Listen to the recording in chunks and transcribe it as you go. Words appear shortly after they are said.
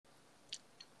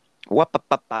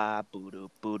Wapapapa, boo-doo,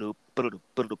 boo-doo, boo-doo,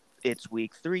 boo-doo. It's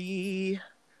week 3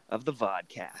 of the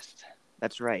vodcast.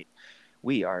 That's right.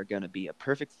 We are going to be a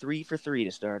perfect 3 for 3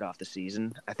 to start off the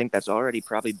season. I think that's already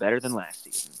probably better than last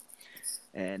season.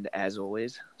 And as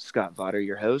always, Scott Vodder,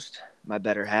 your host, my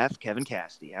better half, Kevin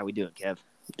Casti. How we doing, Kev?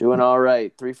 Doing all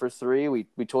right. 3 for 3. We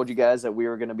told you guys that we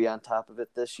were going to be on top of it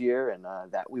this year, and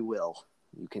that we will.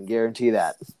 You can guarantee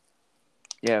that.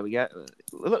 Yeah, we got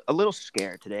a little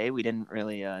scared today. We didn't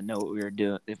really know what we were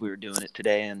doing, if we were doing it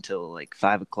today until like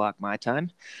 5 o'clock my time.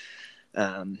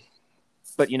 Um,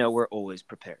 but, we're always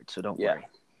prepared, so don't Yeah, worry.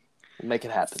 we'll make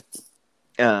it happen.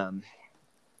 Um,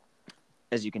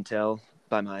 as you can tell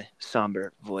by my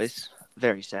somber voice,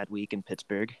 very sad week in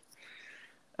Pittsburgh.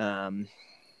 Um,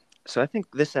 so I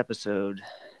think this episode,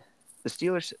 the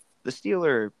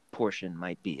Steeler portion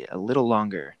might be a little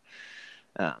longer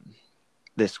um,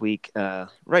 this week.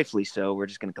 Rightfully so. We're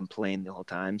just going to complain the whole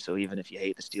time. So even if you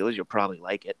hate the Steelers, you'll probably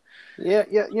like it. Yeah.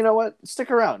 You know what? Stick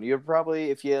around. You're probably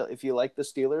if you like the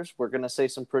Steelers, we're going to say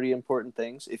some pretty important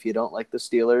things. If you don't like the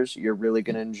Steelers, you're really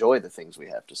going to enjoy the things we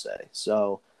have to say.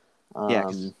 So, Yeah,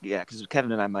 um, because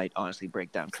Kevin and I might honestly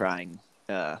break down crying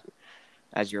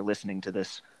as you're listening to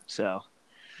this. So,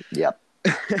 yep,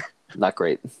 not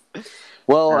great.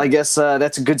 Well, uh, I guess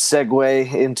that's a good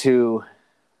segue into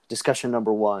discussion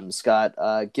number one. Scott,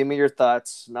 give me your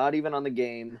thoughts. Not even on the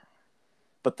game,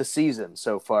 but the season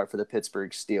so far for the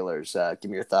Pittsburgh Steelers. Give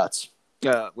me your thoughts.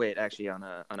 wait, actually, on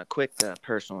a quick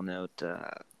personal note,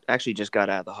 actually just got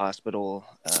out of the hospital.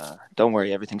 Don't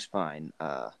worry, everything's fine.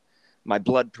 My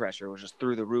blood pressure was just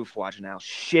through the roof watching how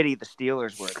shitty the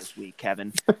Steelers were this week,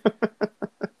 Kevin.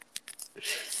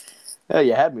 Yeah,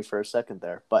 you had me for a second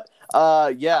there, but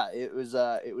yeah, it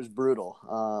was brutal.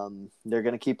 They're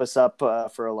gonna keep us up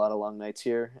for a lot of long nights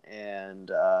here, and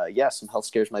yeah, some health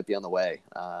scares might be on the way.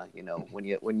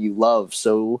 When you love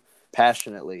so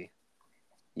passionately,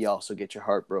 you also get your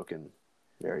heart broken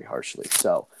very harshly.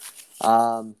 So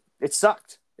it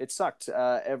sucked. It sucked.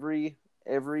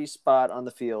 Every spot on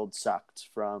the field sucked,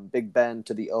 from Big Ben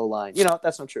to the O line.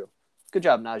 That's not true. Good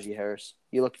job, Najee Harris.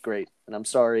 You looked great, and I'm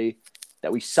sorry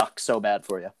that we suck so bad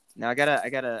for you. Now I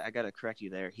gotta correct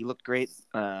you there. He looked great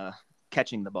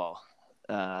catching the ball.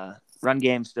 Run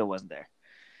game still wasn't there,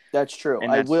 That's true.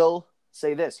 and I that's will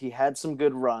say this: he had some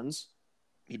good runs.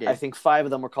 he I did. think 5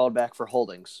 of them were called back for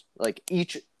holdings, like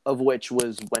each of which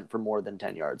went for more than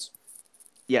 10 yards.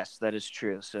 Yes, that is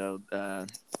true. So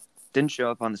didn't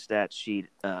show up on the stat sheet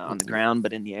on the ground,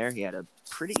 but in the air he had a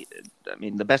pretty. I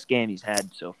mean, the best game he's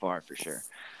had so far for sure.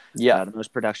 Yeah, The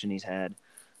most production he's had.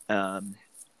 Um,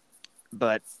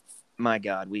 but my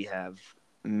God, we have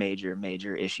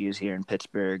major issues here in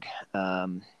Pittsburgh.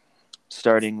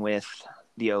 Starting with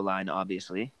the O line,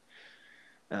 obviously.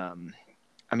 Um,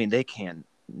 I mean, they can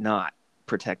not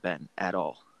protect Ben at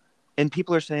all. And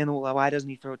people are saying, well, why doesn't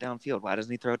he throw it downfield? Why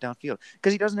doesn't he throw it downfield?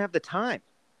 Because he doesn't have the time.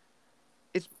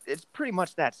 It's pretty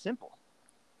much that simple.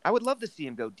 I would love to see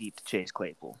him go deep to Chase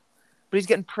Claypool, but he's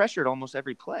getting pressured almost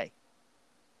every play.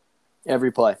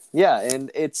 every play. Yeah, and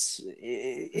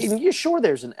you're sure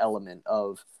there's an element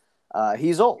of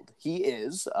he's old. He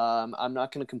is. I'm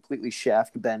not going to completely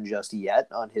shaft Ben just yet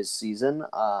on his season.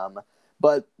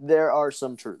 But there are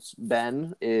some truths.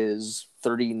 Ben is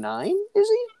 39, is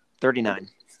he? 39.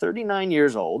 39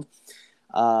 years old.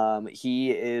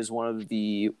 He is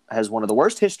has one of the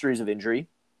worst histories of injury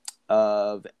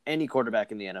of any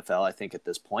quarterback in the NFL, I think, at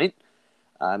this point.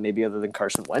 Maybe other than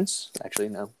Carson Wentz. Actually,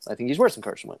 no. I think he's worse than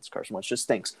Carson Wentz. Carson Wentz just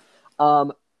stinks.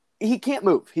 He can't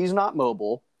move. He's not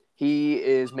mobile. He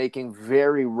is making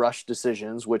very rushed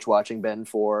decisions, which, watching Ben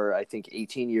for, I think,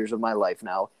 18 years of my life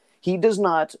now, he does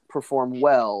not perform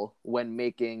well when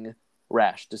making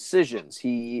rash decisions.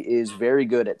 He is very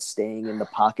good at staying in the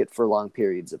pocket for long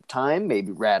periods of time,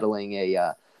 maybe rattling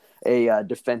a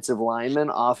defensive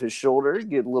lineman off his shoulder,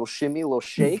 get a little shimmy, a little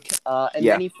shake, and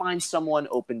Yeah. then he finds someone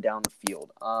open down the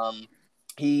field.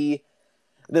 He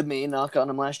The main knock on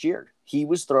him last year, he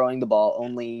was throwing the ball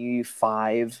only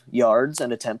 5 yards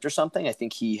an attempt or something. I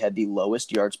think he had the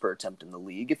lowest yards per attempt in the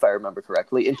league, if I remember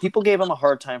correctly, and people gave him a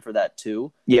hard time for that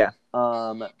too. Yeah.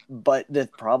 But the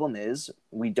problem is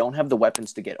we don't have the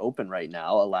weapons to get open right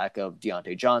now. A lack of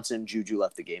Deontay Johnson. Juju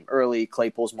left the game early.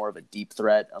 Claypool's more of a deep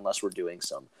threat unless we're doing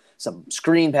some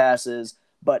screen passes,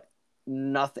 but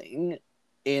nothing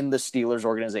in the Steelers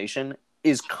organization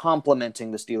is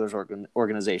complementing the Steelers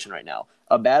organization right now.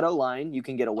 A bad O-line you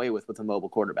can get away with a mobile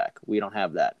quarterback. We don't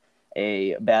have that.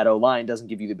 A bad O-line doesn't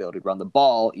give you the ability to run the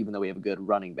ball, even though we have a good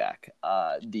running back.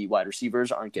 The wide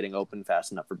receivers aren't getting open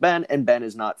fast enough for Ben, and Ben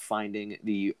is not finding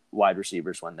the wide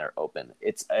receivers when they're open.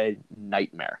 It's a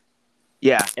nightmare.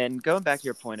 Yeah, and going back to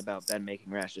your point about Ben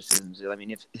making rash decisions, I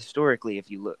mean, if historically, if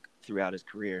you look throughout his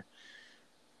career,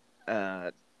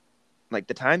 uh, like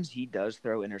the times he does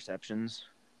throw interceptions,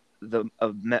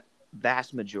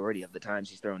 vast majority of the times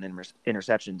he's throwing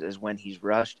interceptions is when he's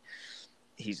rushed.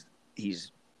 He's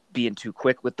being too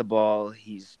quick with the ball.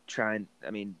 He's trying. I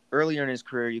mean, earlier in his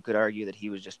career, you could argue that he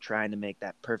was just trying to make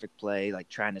that perfect play, like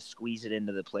trying to squeeze it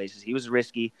into the places. He was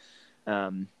risky.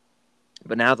 Um,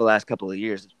 but now the last couple of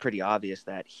years, it's pretty obvious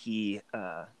that he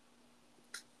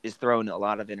is throwing a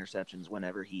lot of interceptions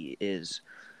whenever he is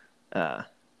uh,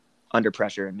 under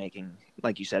pressure and making,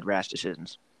 like you said, rash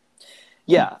decisions.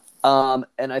 Yeah.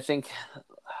 And I think,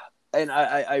 and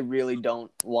I really don't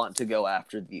want to go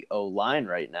after the O line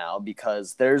right now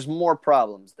because there's more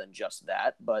problems than just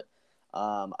that. But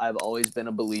I've always been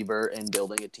a believer in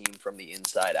building a team from the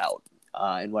inside out.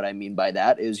 And what I mean by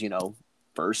that is,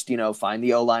 first, find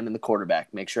the O line and the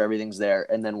quarterback, make sure everything's there,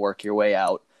 and then work your way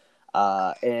out.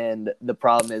 And the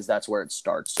problem is that's where it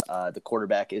starts. The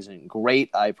quarterback isn't great.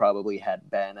 I probably had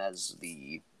Ben as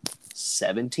the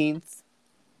 17th,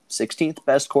 16th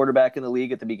best quarterback in the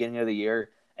league at the beginning of the year.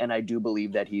 And I do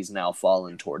believe that he's now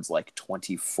fallen towards like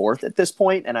 24th at this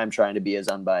point, and I'm trying to be as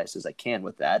unbiased as I can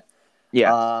with that.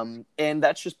 Yeah. And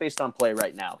that's just based on play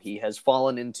right now. He has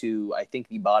fallen into, I think,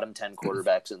 the bottom 10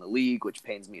 quarterbacks in the league, which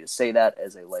pains me to say that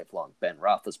as a lifelong Ben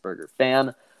Roethlisberger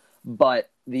fan. But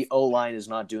the O-line is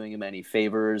not doing him any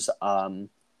favors. I'm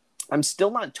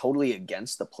still not totally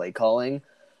against the play calling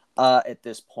at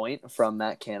this point from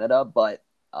Matt Canada, but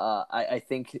I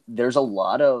think there's a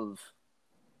lot of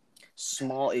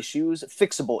small issues,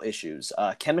 fixable issues.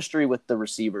 Chemistry with the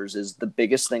receivers is the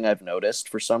biggest thing I've noticed.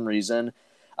 For some reason,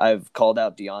 I've called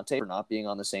out Deontay for not being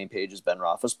on the same page as Ben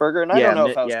Roethlisberger, and I don't know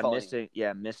if I was calling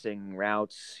missing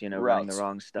routes, running the routes.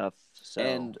 wrong stuff.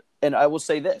 So And I will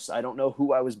say this: I don't know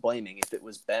who I was blaming, if it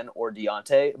was Ben or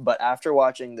Deontay, but after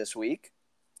watching this week,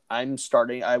 I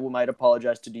might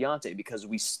apologize to Deontay because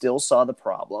we still saw the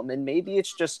problem, and maybe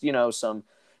it's just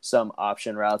some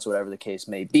option routes, whatever the case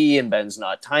may be, and Ben's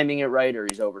not timing it right, or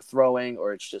he's overthrowing,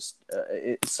 or it's just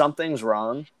something's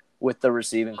wrong with the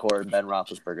receiving core and Ben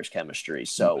Roethlisberger's chemistry.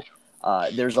 So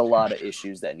there's a lot of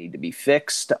issues that need to be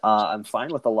fixed. I'm fine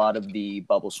with a lot of the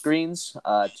bubble screens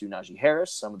to Najee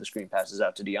Harris, some of the screen passes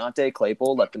out to Deontay,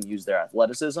 Claypool, let them use their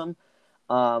athleticism.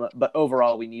 But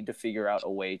overall, we need to figure out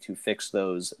a way to fix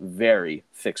those very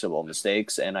fixable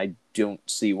mistakes, and I don't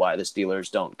see why the Steelers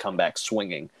don't come back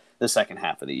swinging the second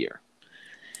half of the year.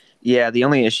 Yeah, the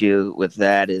only issue with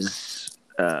that is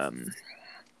the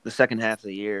second half of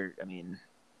the year. I mean,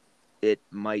 it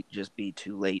might just be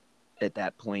too late at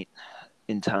that point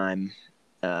in time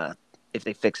if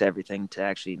they fix everything to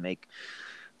actually make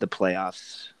the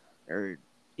playoffs. Or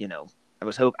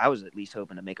I was at least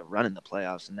hoping to make a run in the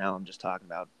playoffs, and now I'm just talking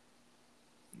about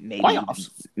maybe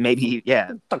playoffs,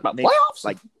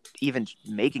 like even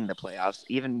making the playoffs,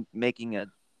 even making a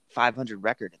 500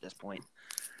 record at this point.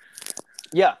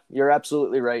 Yeah, you're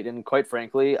absolutely right. And quite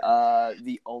frankly,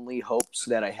 the only hopes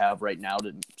that I have right now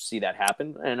to see that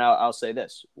happen, and I'll say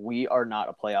this, we are not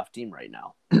a playoff team right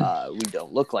now. We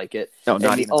don't look like it. No,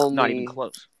 not even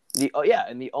close.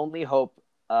 And the only hope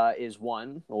is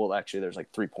one. Well, actually, there's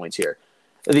like 3 points here.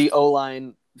 The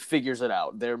O-line figures it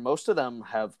out. Most of them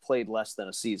have played less than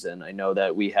a season. I know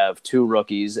that we have 2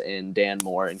 rookies in Dan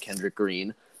Moore and Kendrick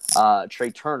Green.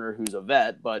 Trey Turner, who's a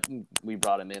vet, but we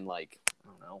brought him in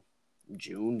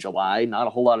June, July, not a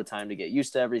whole lot of time to get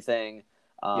used to everything.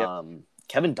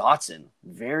 Kevin Dotson,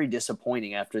 very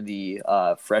disappointing after the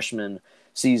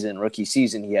rookie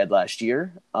season he had last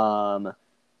year. I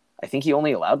think he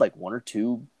only allowed 1 or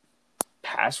 2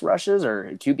 pass rushes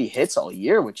or QB hits all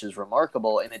year, which is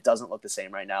remarkable, and it doesn't look the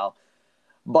same right now.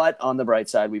 But on the bright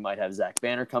side, we might have Zach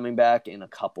Banner coming back in a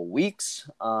couple weeks,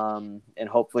 and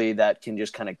hopefully that can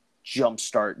just kind of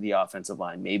jumpstart the offensive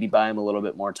line, maybe buy him a little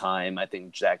bit more time. I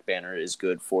think Zach Banner is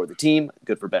good for the team,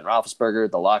 good for Ben Roethlisberger,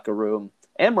 the locker room,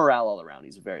 and morale all around.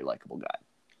 He's a very likable guy.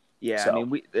 Yeah, so, I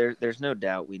mean, there's no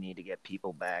doubt we need to get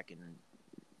people back and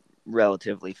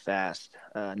relatively fast,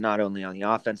 not only on the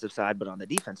offensive side, but on the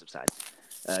defensive side.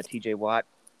 TJ Watt,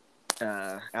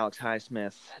 Alex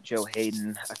Highsmith, Joe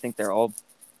Hayden, I think they're all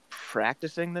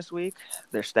practicing this week.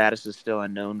 Their status is still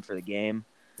unknown for the game.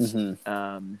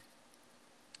 Mm-hmm.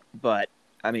 But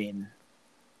I mean,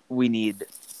 we need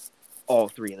all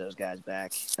 3 of those guys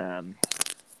back.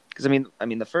 Because I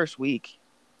mean, the first week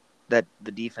that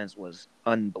the defense was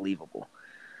unbelievable.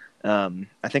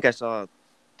 I think I saw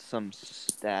some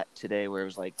stat today where it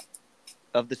was like,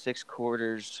 of the 6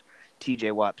 quarters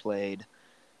TJ Watt played,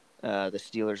 the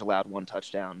Steelers allowed 1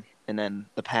 touchdown, and then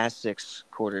the past 6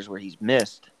 quarters where he's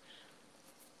missed,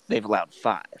 they've allowed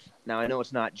 5. Now, I know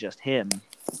it's not just him,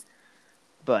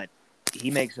 but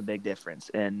he makes a big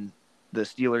difference. And the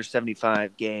Steelers'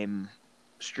 75-game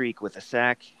streak with a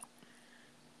sack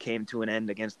came to an end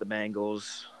against the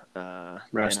Bengals.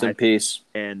 Rest in peace.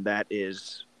 And that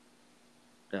is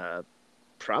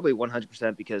probably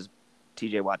 100% because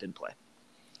TJ Watt didn't play.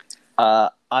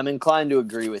 I'm inclined to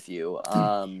agree with you.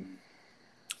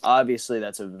 Obviously,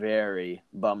 that's a very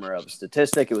bummer of a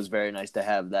statistic. It was very nice to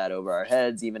have that over our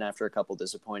heads, even after a couple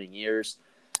disappointing years,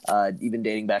 even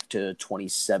dating back to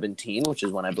 2017, which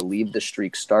is when I believe the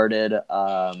streak started.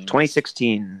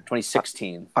 2016.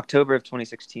 October of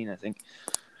 2016, I think.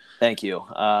 Thank you.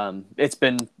 It's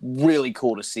been really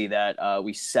cool to see that.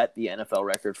 We set the NFL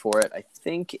record for it, I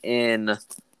think, in it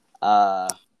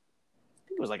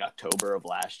was like October of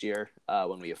last year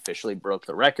when we officially broke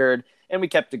the record. And we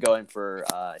kept it going for,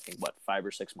 I think, 5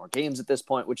 or 6 more games at this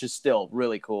point, which is still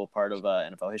really cool, part of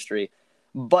NFL history.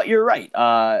 But you're right.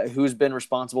 Who's been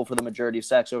responsible for the majority of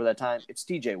sacks over that time? It's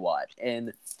TJ Watt.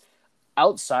 And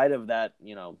outside of that,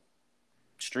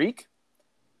 streak,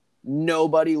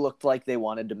 nobody looked like they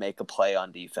wanted to make a play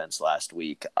on defense last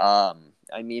week.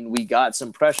 We got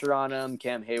some pressure on him.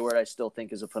 Cam Hayward, I still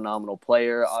think, is a phenomenal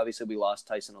player. Obviously, we lost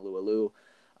Tyson Alualu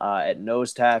at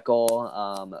nose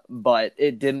tackle, but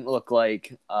it didn't look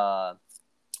like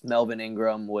Melvin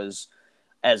Ingram was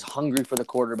as hungry for the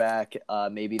quarterback.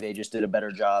 Maybe they just did a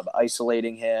better job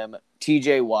isolating him.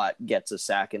 TJ Watt gets a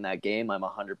sack in that game. I'm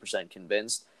 100%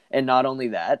 convinced. And not only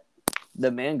that,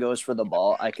 the man goes for the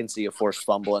ball. I can see a forced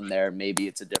fumble in there. Maybe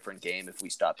it's a different game if we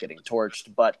stop getting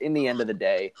torched. But in the end of the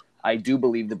day, I do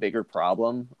believe the bigger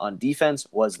problem on defense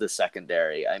was the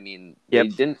secondary. They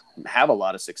didn't have a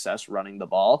lot of success running the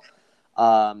ball,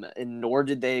 and nor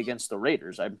did they against the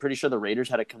Raiders. I'm pretty sure the Raiders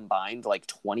had a combined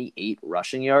 28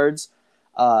 rushing yards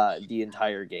the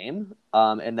entire game.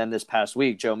 And then this past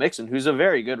week, Joe Mixon, who's a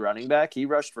very good running back, he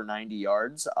rushed for 90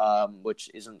 yards, which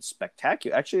isn't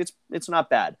spectacular. Actually, it's not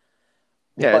bad.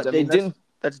 Yeah, but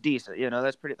that's decent.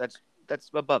 That's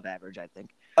above average, I think.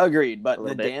 Agreed, but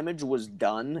the damage was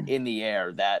done in the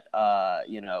air. That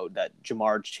that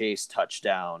Jamar Chase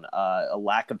touchdown, a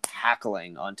lack of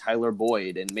tackling on Tyler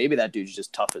Boyd, and maybe that dude's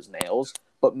just tough as nails.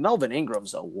 But Melvin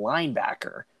Ingram's a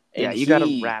linebacker. Yeah, you got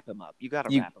to wrap him up.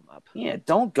 Yeah,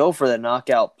 don't go for the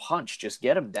knockout punch. Just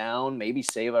get him down. Maybe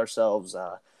save ourselves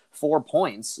 4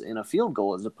 points in a field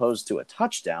goal as opposed to a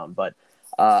touchdown. But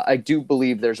I do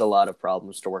believe there's a lot of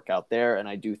problems to work out there, and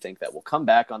I do think that we'll come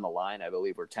back on the line. I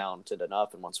believe we're talented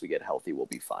enough, and once we get healthy, we'll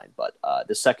be fine. But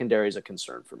the secondary is a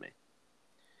concern for me.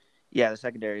 Yeah, the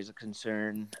secondary is a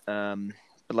concern.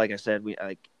 But like I said,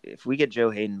 if we get Joe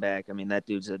Hayden back,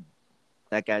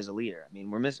 that guy's a leader.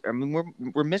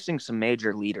 We're missing some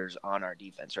major leaders on our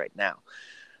defense right now.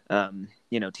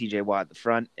 TJ Watt at the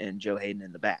front and Joe Hayden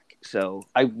in the back. So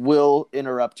I will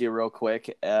interrupt you real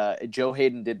quick. Joe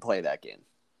Hayden did play that game.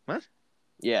 What?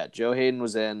 Yeah, Joe Hayden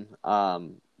was in.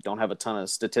 Don't have a ton of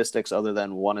statistics other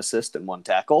than 1 assist and 1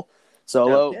 tackle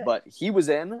solo, okay. But he was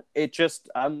in.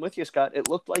 I'm with you, Scott. It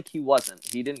looked like he wasn't.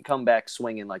 He didn't come back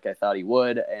swinging like I thought he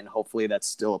would, and hopefully that's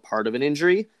still a part of an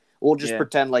injury. We'll just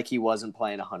pretend like he wasn't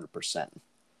playing 100%.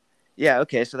 Yeah,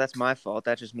 okay, so that's my fault.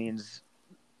 That just means,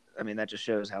 that just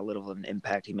shows how little of an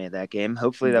impact he made that game.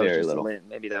 Hopefully that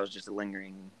maybe that was just a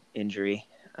lingering injury.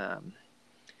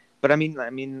 But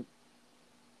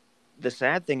the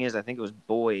sad thing is, I think it was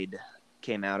Boyd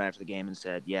came out after the game and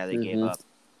said, "Yeah, they gave up.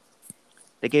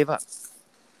 They gave up,"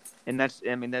 and that's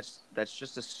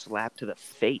just a slap to the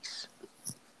face,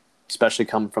 especially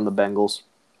coming from the Bengals.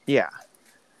 Yeah,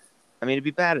 it'd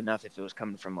be bad enough if it was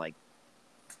coming from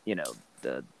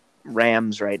the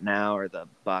Rams right now or the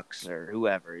Bucks or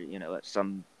whoever,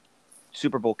 some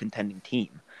Super Bowl contending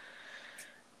team.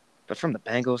 But from the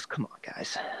Bengals, come on,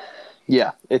 guys.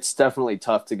 Yeah, it's definitely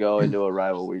tough to go into a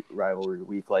rivalry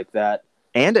week like that.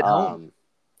 And at home.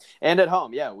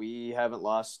 Yeah. We haven't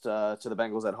lost to the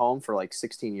Bengals at home for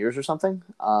 16 years or something.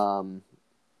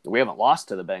 We haven't lost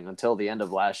to the Bengals until the end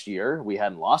of last year. We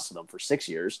hadn't lost to them for 6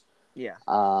 years. Yeah.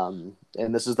 And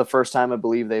this is the first time I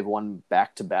believe they've won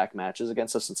back-to-back matches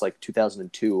against us since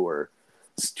 2002 or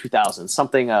 2000,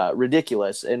 something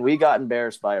ridiculous. And we got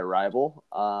embarrassed by a rival,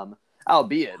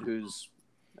 albeit who's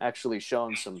actually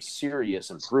shown some serious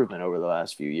improvement over the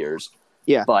last few years.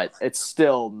 Yeah. But it's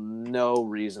still no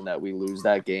reason that we lose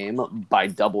that game by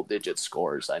double-digit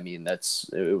scores.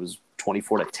 It was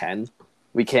 24-10.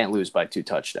 We can't lose by 2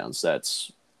 touchdowns.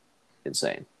 That's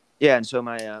insane. Yeah, and so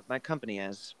my company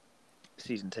has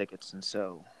season tickets, and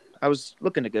so I was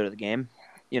looking to go to the game.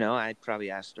 I probably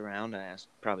asked around. I asked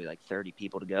probably 30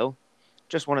 people to go.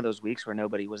 Just one of those weeks where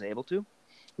nobody was able to.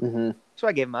 Mm-hmm. So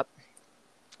I gave them up.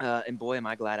 And boy, am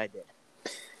I glad I did.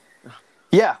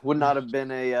 Yeah, would not have been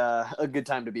a good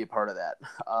time to be a part of that.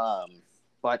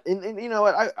 But you know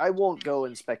what? I won't go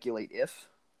and speculate if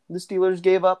the Steelers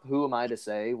gave up. Who am I to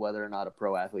say whether or not a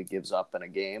pro athlete gives up in a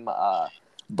game?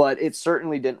 But it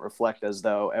certainly didn't reflect as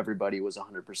though everybody was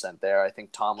 100% there. I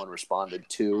think Tomlin responded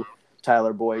to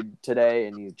Tyler Boyd today,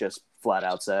 and he just flat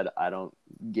out said, "I don't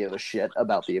give a shit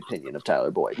about the opinion of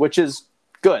Tyler Boyd," which is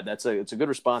good. It's a good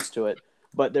response to it.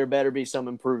 But there better be some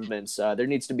improvements. There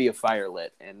needs to be a fire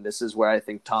lit, and this is where I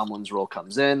think Tomlin's role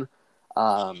comes in.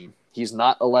 He's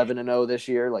not 11-0 this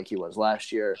year like he was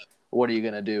last year. What are you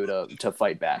going to do to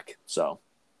fight back? So,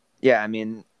 yeah, I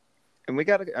mean, and we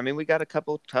got a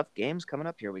couple tough games coming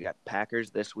up here. We got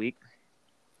Packers this week.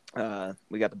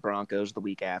 We got the Broncos the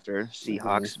week after.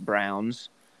 Seahawks, Browns.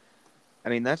 I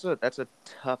mean, that's a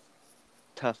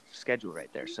tough schedule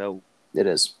right there. So it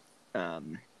is.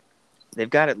 They've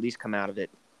got to at least come out of it,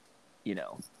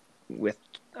 with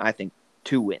I think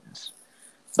 2 wins.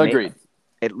 Agreed.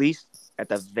 At least, at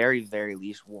the very, very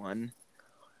least, one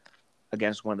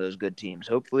against one of those good teams.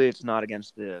 Hopefully, it's not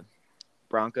against the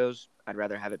Broncos. I'd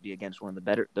rather have it be against one of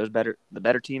the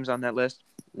better teams on that list.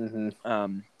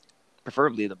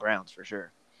 Preferably the Browns for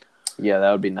sure. Yeah,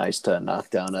 that would be nice to knock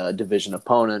down a division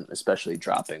opponent, especially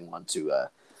dropping one to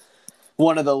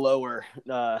one of the lower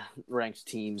ranked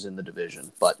teams in the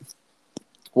division. But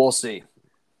we'll see.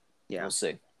 Yeah, we'll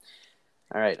see.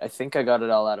 All right, I think I got it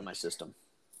all out of my system.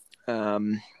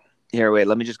 Here, wait.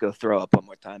 Let me just go throw up one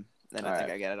more time. Then I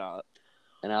think I get it all.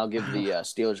 And I'll give the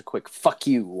Steelers a quick "fuck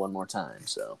you" one more time.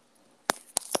 So,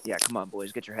 yeah, come on,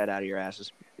 boys, get your head out of your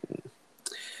asses.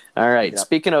 All right. Yep.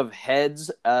 Speaking of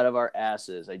heads out of our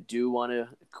asses, I do want to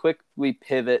quickly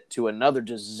pivot to another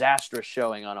disastrous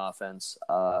showing on offense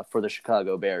for the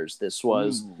Chicago Bears. This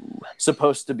was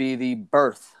supposed to be the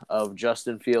birth of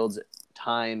Justin Fields'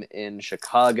 time in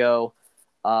Chicago.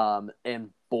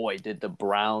 And boy, did the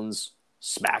Browns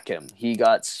smack him. He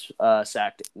got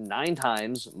sacked 9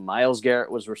 times. Myles Garrett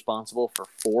was responsible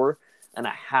for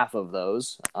 4.5 of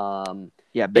those.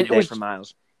 Big day for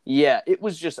Myles. Yeah, it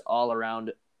was just all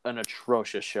around an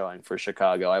atrocious showing for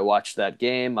Chicago. I watched that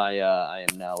game. I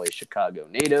am now a Chicago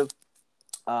native.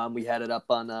 We had it up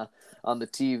on the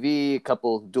TV, a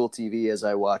couple dual TV as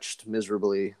I watched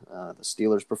miserably the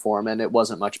Steelers perform, and it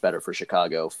wasn't much better for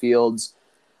Chicago. Fields,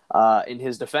 in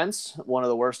his defense, one of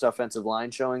the worst offensive line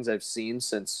showings I've seen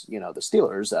since the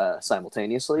Steelers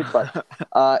simultaneously. But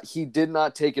he did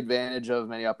not take advantage of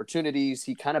many opportunities.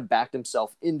 He kind of backed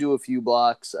himself into a few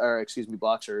blocks or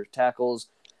tackles.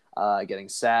 Getting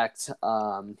sacked.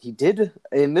 He did,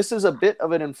 and this is a bit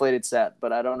of an inflated stat,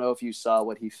 but I don't know if you saw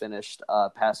what he finished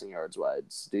passing yards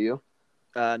wise. Do you?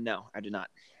 No, I did not.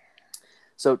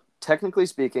 So technically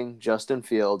speaking, Justin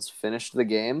Fields finished the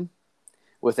game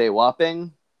with a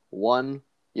whopping 1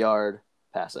 yard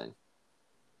passing.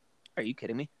 Are you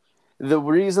kidding me? The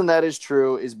reason that is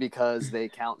true is because they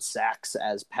count sacks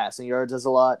as passing yards as a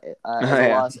loss,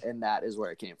 and that is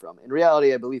where it came from. In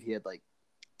reality, I believe he had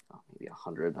maybe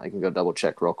 100. I can go double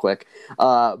check real quick.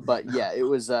 But yeah, it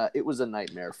was a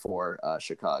nightmare for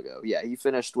Chicago. Yeah, he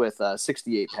finished with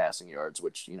 68 passing yards,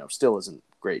 which still isn't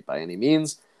great by any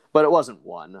means, but it wasn't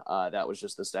one. That was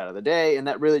just the stat of the day, and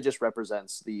that really just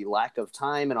represents the lack of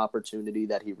time and opportunity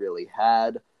that he really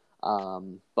had.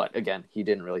 But again, he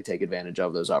didn't really take advantage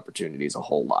of those opportunities a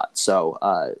whole lot. So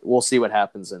we'll see what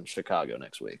happens in Chicago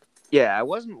next week. Yeah, I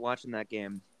wasn't watching that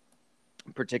game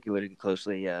particularly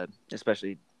closely,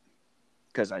 especially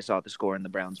because I saw the score and the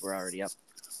Browns were already up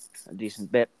a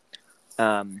decent bit.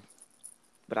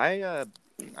 But I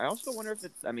also wonder if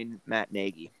Matt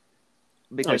Nagy.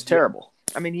 Because it's terrible.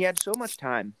 He had so much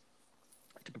time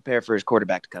to prepare for his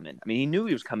quarterback to come in. He knew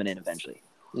he was coming in eventually.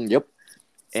 Yep.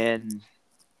 And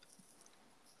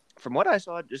from what I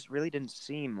saw, it just really didn't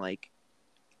seem like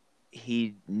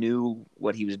he knew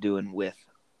what he was doing with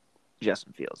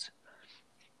Justin Fields.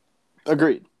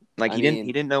 Agreed. He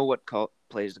didn't know what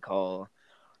plays to call.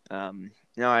 I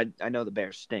know the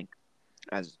Bears stink,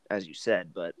 as you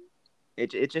said, but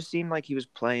it just seemed like he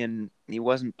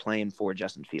wasn't playing for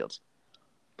Justin Fields.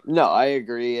 No, I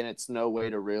agree, and it's no way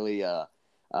to really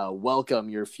welcome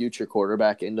your future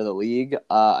quarterback into the league.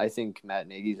 I think Matt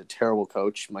Nagy's a terrible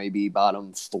coach, maybe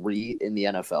bottom 3 in the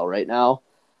NFL right now.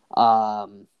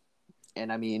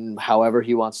 And however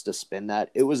he wants to spin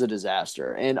that, it was a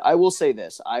disaster. And I will say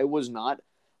this, I was not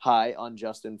high on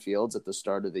Justin Fields at the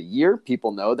start of the year.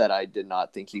 People know that I did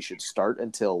not think he should start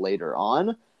until later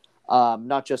on.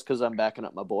 Not just because I'm backing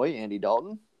up my boy, Andy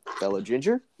Dalton, fellow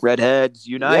Ginger. Redheads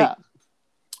unite.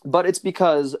 But it's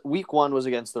because week 1 was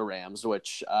against the Rams,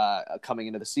 which coming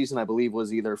into the season, I believe,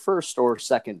 was either first or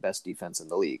second best defense in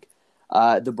the league.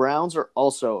 The Browns are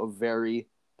also a very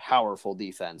powerful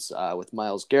defense with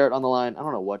Myles Garrett on the line. I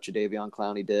don't know what Jadeveon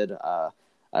Clowney did.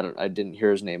 I didn't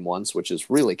hear his name once, which is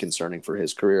really concerning for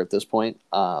his career at this point.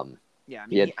 Yeah, I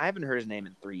mean, I haven't heard his name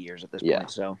in 3 years at this point.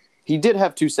 So he did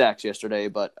have 2 sacks yesterday,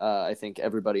 but I think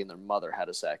everybody and their mother had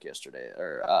a sack yesterday,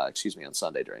 or on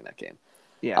Sunday during that game.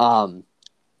 Yeah.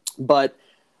 But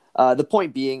the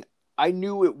point being, I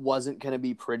knew it wasn't going to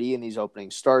be pretty in these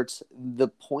opening starts. The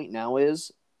point now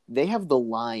is they have the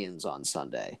Lions on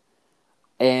Sunday.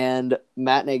 And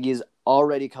Matt Nagy's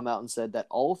already come out and said that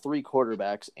all 3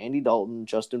 quarterbacks, Andy Dalton,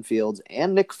 Justin Fields,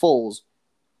 and Nick Foles,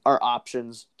 are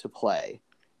options to play.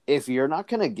 If you're not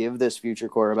going to give this future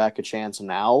quarterback a chance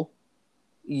now,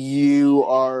 you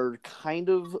are kind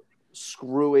of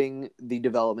screwing the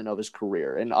development of his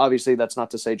career. And obviously that's not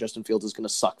to say Justin Fields is going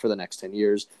to suck for the next 10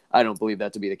 years. I don't believe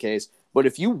that to be the case. But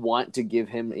if you want to give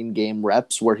him in-game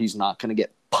reps where he's not going to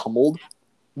get pummeled,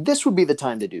 this would be the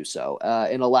time to do so.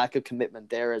 And a lack of commitment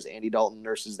there as Andy Dalton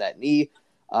nurses that knee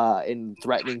and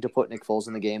threatening to put Nick Foles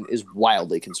in the game is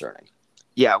wildly concerning.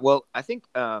 Yeah, well, I think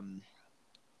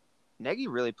Nagy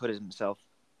really put himself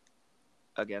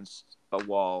against a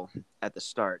wall at the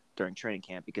start during training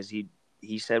camp because he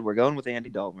said, we're going with Andy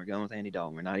Dalton. We're going with Andy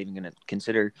Dalton. We're not even going to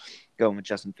consider going with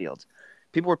Justin Fields.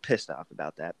 People were pissed off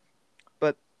about that.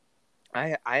 But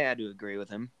I had to agree with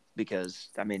him because,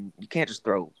 I mean, you can't just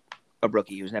throw a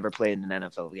rookie who's never played in an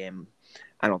NFL game,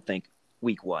 I don't think,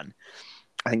 week 1.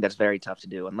 I think that's very tough to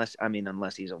do unless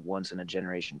he's a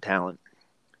once-in-a-generation talent.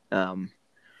 So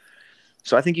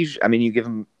I think you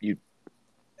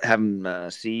have him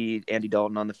see Andy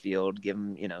Dalton on the field, give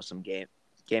him, some game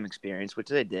experience, which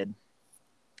they did.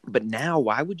 But now,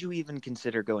 why would you even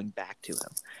consider going back to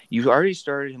him? You already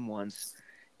started him once,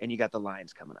 and you got the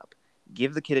Lions coming up.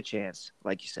 Give the kid a chance,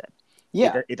 like you said.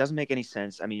 Yeah. It doesn't make any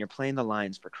sense. I mean, you're playing the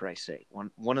Lions, for Christ's sake.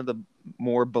 One of the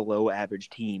more below-average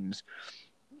teams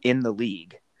in the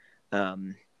league.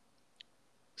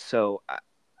 So,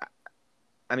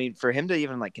 I mean, for him to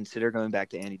even, consider going back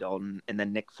to Andy Dalton and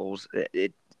then Nick Foles,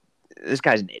 this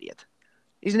guy's an idiot.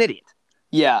 He's an idiot.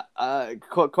 Yeah,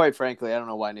 quite frankly, I don't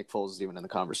know why Nick Foles is even in the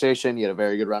conversation. He had a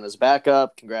very good run as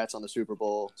backup. Congrats on the Super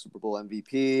Bowl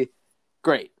MVP.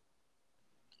 Great.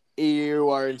 You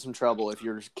are in some trouble if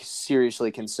you're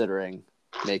seriously considering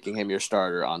making him your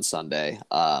starter on Sunday.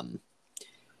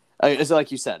 It's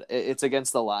like you said, it's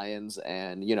against the Lions,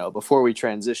 and before we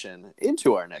transition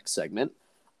into our next segment,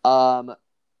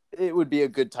 it would be a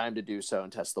good time to do so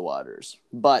and test the waters.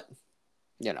 But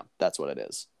that's what it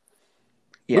is.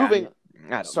 Yeah. Moving.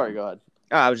 Sorry, go ahead.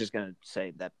 I was just gonna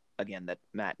say that again. That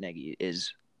Matt Nagy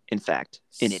is, in fact,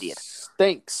 an idiot.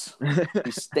 Stinks.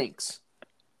 He stinks.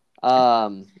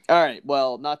 All right.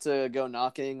 Well, not to go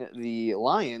knocking the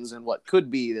Lions and what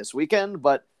could be this weekend,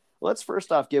 but let's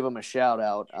first off give them a shout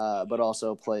out, but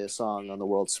also play a song on the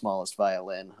world's smallest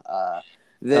violin.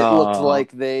 That looked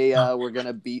like they were going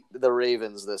to beat the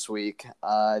Ravens this week.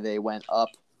 They went up.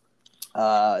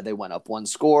 They went up 1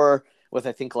 score with,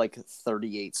 I think,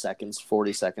 40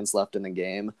 seconds left in the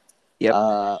game. Yep.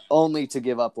 Only to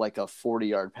give up a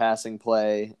 40-yard passing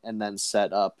play and then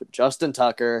set up Justin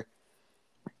Tucker.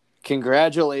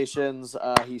 Congratulations.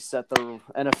 He set the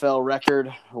NFL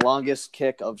record longest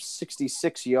kick of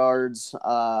 66 yards.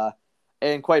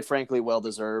 And quite frankly,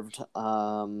 well-deserved.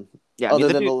 The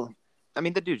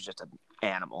dude's just an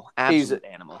animal. Absolute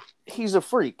animal. He's a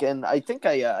freak. And I think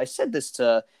I said this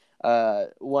to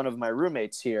one of my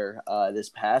roommates here this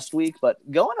past week, but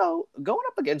going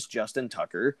up against Justin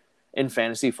Tucker in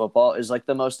fantasy football is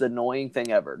the most annoying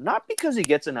thing ever. Not because he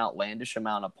gets an outlandish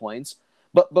amount of points,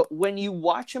 but when you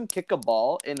watch him kick a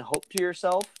ball and hope to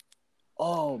yourself,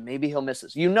 oh, maybe he'll miss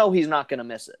this. He's not going to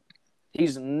miss it.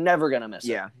 He's never going to miss it.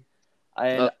 Yeah.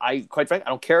 And I, quite frankly, I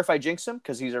don't care if I jinx him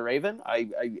because he's a Raven. I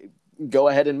go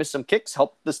ahead and miss some kicks,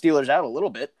 help the Steelers out a little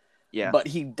bit. Yeah. But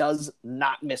he does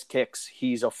not miss kicks.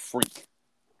 He's a freak.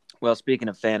 Well, speaking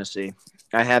of fantasy,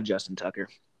 I have Justin Tucker.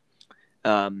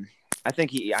 I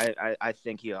think he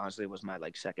honestly was my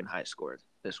second highest scorer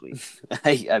this week.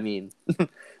 I mean,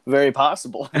 very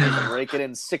possible. Raking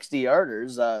in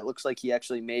 60-yarders. It looks like he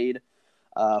actually made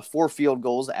 4 field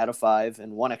goals out of 5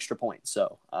 and 1 extra point.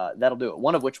 So that'll do it.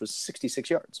 One of which was 66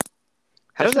 yards.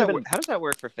 How does that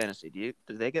work for fantasy? Do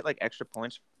they get extra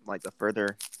points the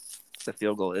further the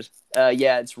field goal is?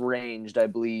 Yeah, it's ranged, I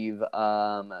believe.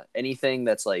 Anything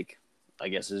that's I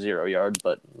guess 0 yards,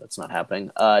 but that's not happening.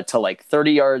 To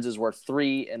 30 yards is worth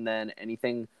 3, and then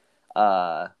anything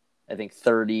I think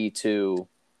 30 to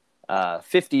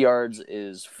 50 yards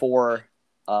is 4,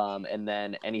 and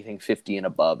then anything 50 and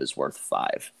above is worth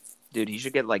 5. Dude, he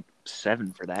should get like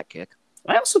 7 for that kick.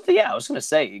 I also think, I was going to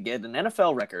say, you get an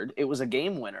NFL record. It was a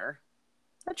game winner.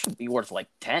 That should be worth like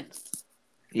 10.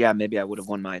 Yeah, maybe I would have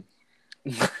won my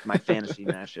fantasy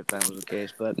match if that was the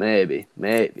case, but maybe.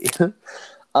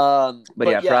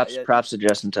 Props to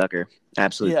Justin Tucker,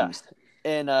 absolute beast.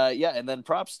 And and then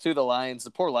props to the Lions.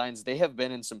 The poor Lions, they have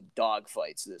been in some dog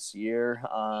fights this year.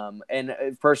 And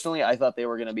personally, I thought they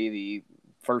were going to be the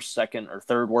first, second, or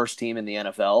third worst team in the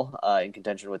NFL in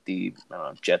contention with the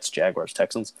Jets, Jaguars,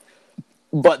 Texans.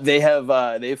 But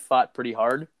they've fought pretty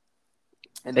hard.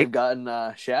 And they've gotten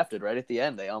shafted right at the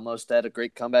end. They almost had a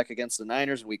great comeback against the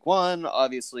Niners in week 1.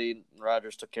 Obviously,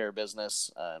 Rodgers took care of business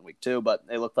in week 2, but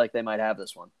they look like they might have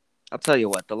this one. I'll tell you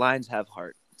what, the Lions have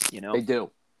heart, They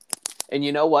do. And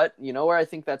you know what? You know where I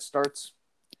think that starts?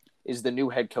 Is the new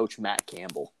head coach, Matt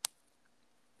Campbell.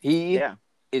 He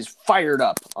is fired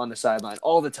up on the sideline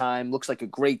all the time. Looks like a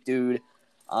great dude.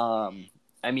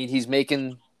 He's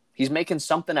making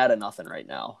something out of nothing right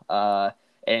now.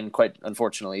 And quite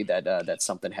unfortunately, that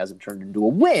something hasn't turned into a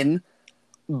win.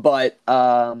 But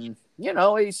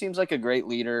he seems like a great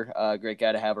leader, a great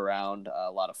guy to have around, a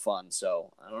lot of fun.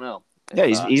 So I don't know. Yeah,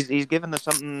 he's given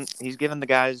the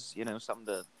guys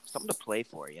something to play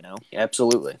for.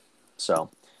 Absolutely. So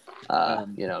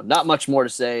not much more to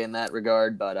say in that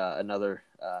regard, but another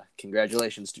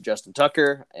congratulations to Justin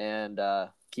Tucker, and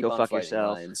keep go on fuck fighting,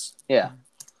 yourself. Lions. Yeah.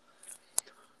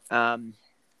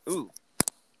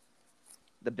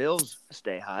 The Bills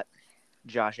stay hot.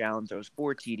 Josh Allen throws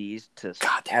 4 TDs to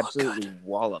absolutely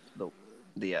wallop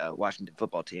the Washington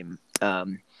football team.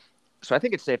 So I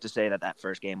think it's safe to say that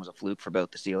first game was a fluke for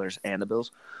both the Steelers and the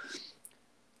Bills.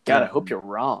 God, I hope you're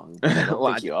wrong. I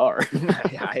don't think you are.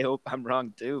 I hope I'm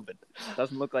wrong too, but it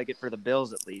doesn't look like it for the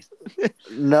Bills at least.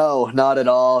 No, not at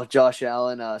all. Josh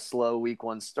Allen, slow week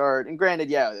 1 start. And granted,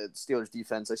 the Steelers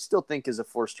defense I still think is a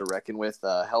force to reckon with,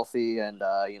 healthy and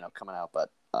coming out, but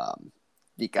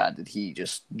God, did he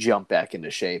just jump back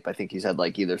into shape. I think he's had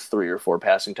like either 3 or 4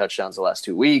 passing touchdowns the last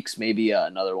 2 weeks, maybe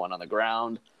another one on the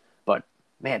ground. But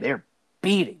man, they're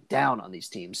beating down on these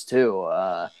teams too.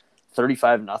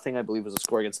 35-0, I believe, was the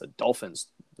score against the Dolphins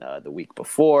the week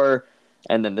before.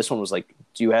 And then this one was like,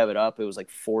 do you have it up? It was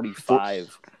like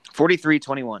 45.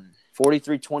 43-21.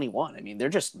 43-21. I mean, they're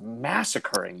just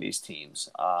massacring these teams.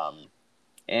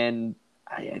 And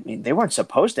they weren't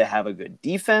supposed to have a good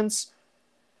defense.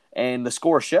 And the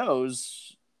score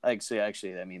shows,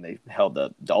 actually, they held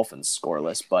the Dolphins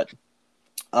scoreless, but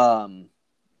the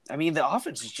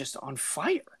offense is just on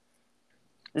fire.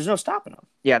 There's no stopping them.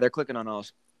 Yeah, they're clicking on all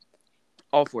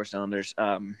 4 cylinders.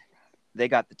 They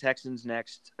got the Texans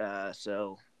next,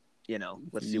 so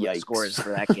let's see what the score is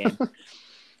for that game.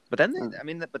 But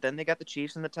then they got the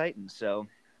Chiefs and the Titans. So,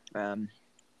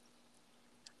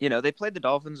 they played the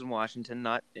Dolphins in Washington.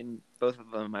 Both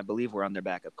of them, I believe, were on their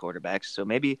backup quarterbacks. So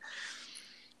maybe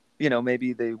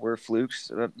they were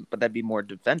flukes, but that'd be more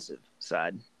defensive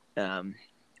side.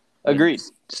 Agreed.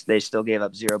 They still gave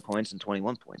up 0 points and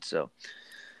 21 points. So,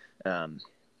 I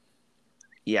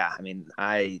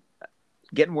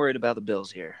getting worried about the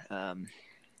Bills here, a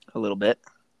little bit.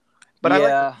 But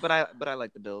I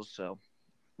like the Bills, so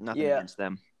nothing against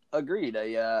them. Agreed.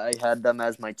 I had them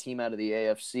as my team out of the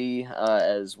AFC,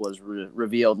 as was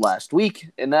revealed last week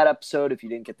in that episode. If you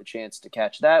didn't get the chance to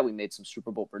catch that, we made some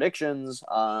Super Bowl predictions.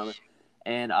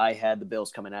 And I had the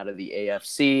Bills coming out of the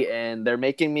AFC, and they're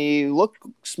making me look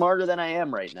smarter than I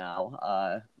am right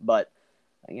now. But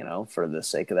for the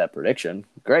sake of that prediction,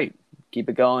 great, keep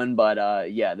it going. But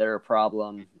they're a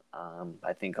problem.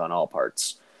 I think on all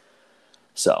parts.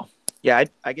 So yeah,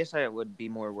 I guess I would be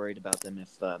more worried about them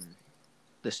if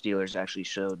the Steelers actually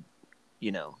showed,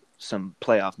 some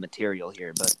playoff material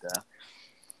here. But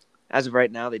as of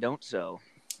right now, they don't. So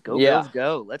go Bills,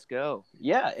 go! Let's go.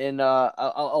 Yeah, and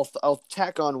I'll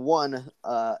tack on one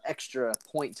extra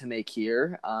point to make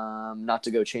here. Not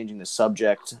to go changing the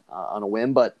subject on a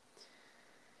whim, but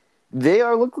they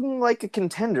are looking like a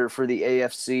contender for the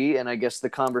AFC. And I guess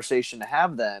the conversation to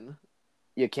have then,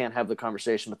 you can't have the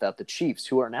conversation without the Chiefs,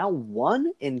 who are now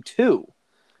 1-2.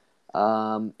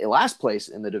 Last place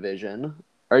in the division.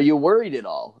 Are you worried at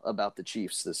all about the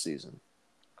Chiefs this season?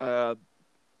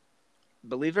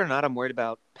 Believe it or not, I'm worried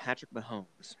about Patrick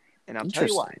Mahomes, and I'll tell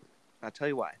you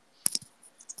why.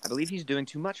 I believe he's doing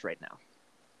too much right now.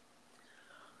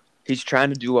 He's trying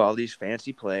to do all these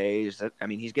fancy plays.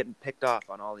 He's getting picked off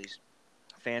on all these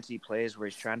fancy plays where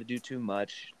he's trying to do too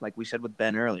much. Like we said with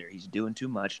Ben earlier, he's doing too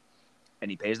much,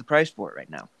 and he pays the price for it right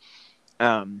now.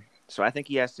 So I think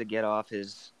he has to get off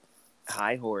his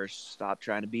high horse, stop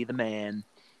trying to be the man,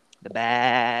 the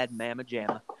bad mamma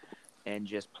jamma, and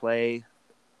just play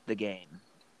the game.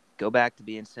 Go back to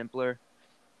being simpler.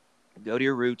 Go to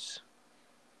your roots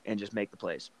and just make the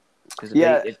plays. Because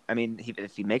Yeah,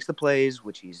 if he makes the plays,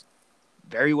 which he's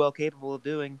very well capable of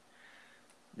doing,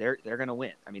 they're gonna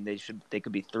win. I mean, they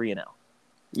could be 3-0.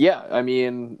 yeah. I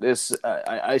mean,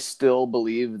 I still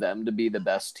believe them to be the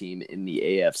best team in the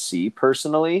AFC.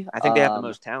 Personally, I think they have the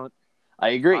most talent, I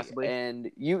agree, possibly.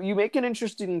 and you make an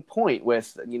interesting point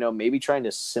with maybe trying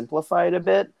to simplify it a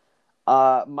bit.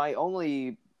 My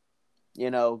only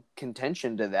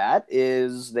contention to that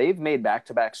is they've made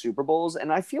back-to-back Super Bowls,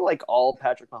 and I feel like all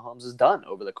Patrick Mahomes has done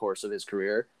over the course of his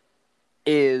career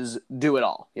is do it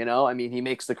all. I mean, he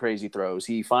makes the crazy throws.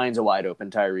 He finds a wide open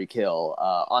Tyreek Hill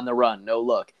on the run, no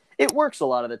look. It works a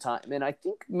lot of the time, and I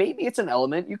think maybe it's an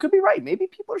element. You could be right. Maybe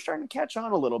people are starting to catch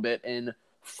on a little bit and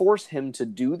force him to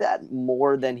do that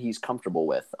more than he's comfortable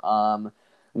with.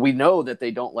 We know that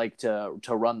they don't like to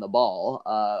run the ball.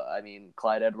 I mean,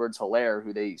 Clyde Edwards-Helaire,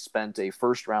 who they spent a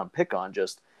first-round pick on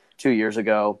just 2 years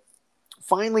ago,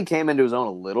 finally came into his own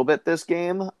a little bit this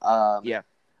game. Yeah.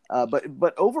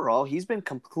 But overall, he's been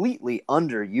completely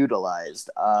underutilized,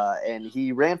 and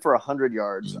he ran for 100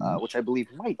 yards, which I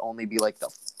believe might only be like the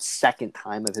second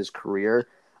time of his career.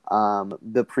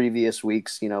 The previous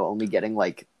weeks, only getting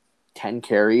like 10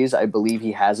 carries. I believe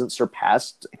he hasn't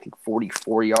surpassed, I think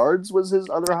 44 yards was his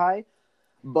other high,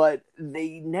 but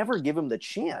they never give him the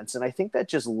chance, and I think that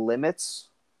just limits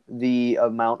the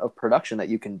amount of production that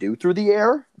you can do through the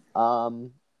air.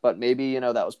 But maybe,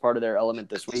 that was part of their element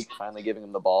this week, finally giving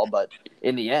him the ball. But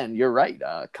in the end, you're right.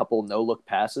 A couple no-look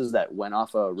passes that went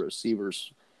off a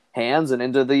receiver's hands and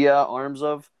into the arms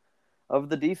of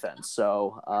the defense.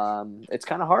 So it's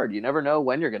kind of hard. You never know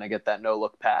when you're going to get that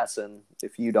no-look pass. And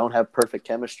if you don't have perfect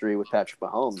chemistry with Patrick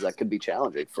Mahomes, that could be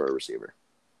challenging for a receiver.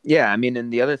 Yeah, I mean,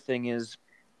 and the other thing is,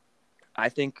 I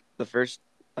think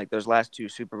those last two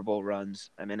Super Bowl runs,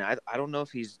 I mean, I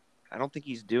don't think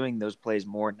he's doing those plays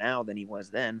more now than he was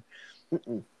then.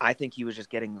 Mm-mm. I think he was just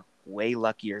getting way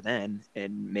luckier then,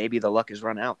 and maybe the luck has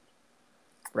run out,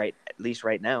 right? At least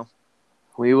right now.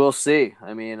 We will see.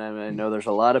 I mean, I know there's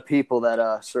a lot of people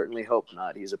that certainly hope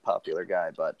not. He's a popular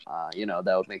guy, but,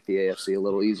 that would make the AFC a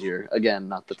little easier. Again,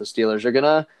 not that the Steelers are going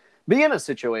to be in a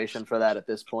situation for that at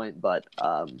this point, but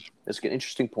it's an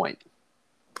interesting point.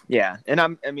 Yeah, and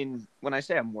when I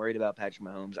say I'm worried about Patrick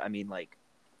Mahomes, I mean, like,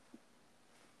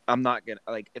 I'm not going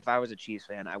to, if I was a Chiefs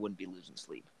fan, I wouldn't be losing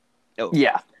sleep. Oh,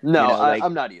 yeah. No,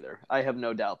 I'm not either. I have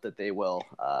no doubt that they will.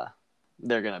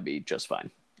 They're going to be just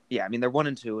fine. Yeah, I mean, they're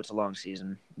 1-2. It's a long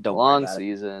season. Don't long worry about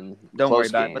season. It. Don't worry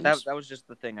about games. it. But that was just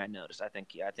the thing I noticed. I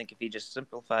think if he just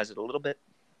simplifies it a little bit,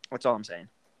 that's all I'm saying.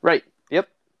 Right. Yep.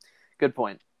 Good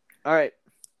point. All right.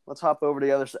 Let's hop over to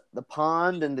the other side, the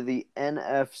pond, into the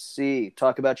NFC.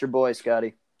 Talk about your boy,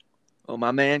 Scotty. Oh,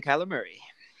 my man, Kyler Murray.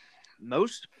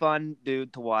 Most fun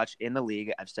dude to watch in the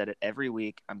league. I've said it every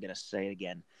week. I'm going to say it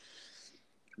again.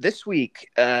 This week,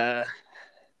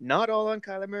 not all on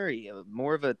Kyler Murray.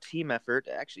 More of a team effort.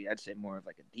 Actually, I'd say more of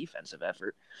like a defensive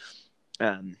effort.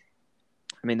 I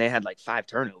mean, they had like 5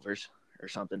 turnovers or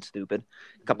something stupid.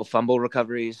 A couple fumble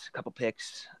recoveries, a couple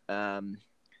picks. Kyler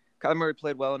Murray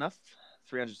played well enough.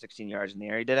 316 yards in the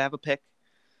air. He did have a pick,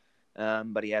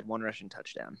 but he had 1 rushing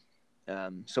touchdown.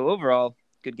 So overall,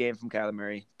 good game from Kyler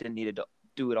Murray. Didn't need to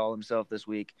do it all himself this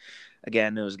week.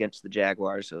 Again, it was against the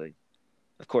Jaguars, so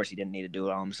of course he didn't need to do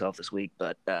it all himself this week,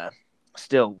 but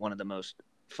still one of the most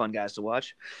fun guys to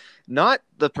watch. Not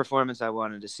the performance I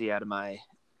wanted to see out of my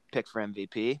pick for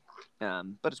MVP,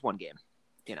 but it's one game.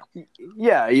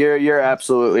 Yeah, you're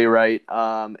absolutely right.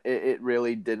 It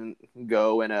really didn't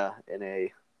go in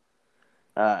a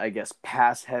I guess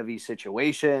pass heavy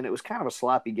situation. It was kind of a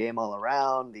sloppy game all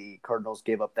around. The Cardinals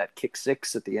gave up that kick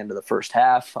 6 at the end of the first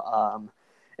half,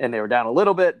 and they were down a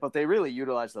little bit, but they really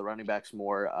utilized the running backs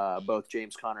more. Both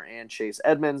James Conner and Chase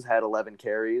Edmonds had 11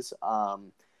 carries,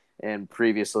 and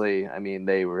previously, I mean,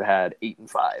 they had 8 and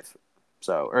 5,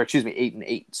 8 and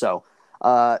 8. So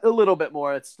a little bit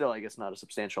more. It's still, I guess, not a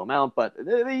substantial amount, but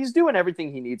he's doing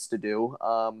everything he needs to do.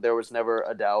 There was never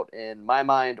a doubt in my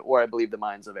mind, or I believe the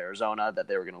minds of Arizona, that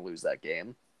they were going to lose that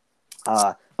game.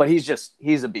 But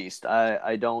he's a beast.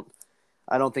 I don't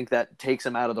think that takes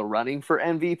him out of the running for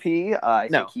MVP. I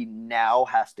think he now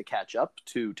has to catch up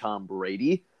to Tom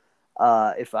Brady.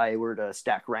 If I were to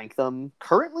stack rank them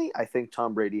currently, I think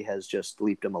Tom Brady has just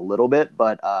leaped him a little bit,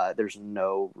 but there's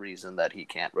no reason that he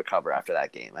can't recover after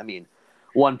that game. I mean,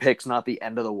 1 pick's not the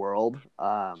end of the world.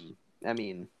 I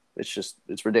mean,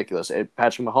 it's ridiculous.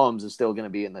 Patrick Mahomes is still going to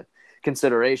be in the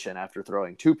consideration after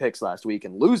throwing 2 picks last week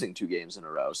and losing 2 games in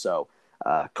a row. So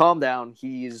calm down.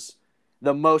 He's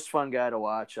the most fun guy to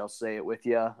watch. I'll say it with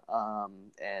you.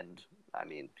 And I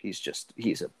mean,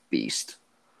 he's a beast.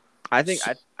 I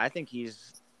think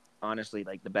he's honestly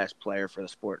like the best player for the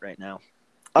sport right now.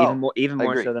 Oh, Even I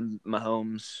more agree. so than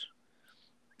Mahomes.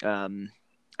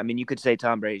 I mean, you could say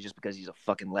Tom Brady just because he's a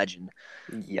fucking legend,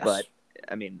 but Yes.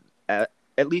 I mean,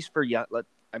 at least for young,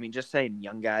 I mean, just saying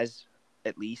young guys,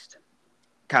 at least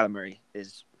Kyler Murray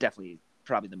is definitely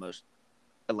probably the most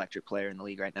electric player in the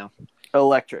league right now.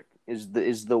 Electric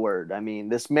is the word. I mean,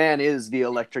 this man is the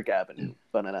electric avenue.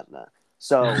 Ba-na-na-na.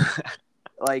 So,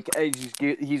 like,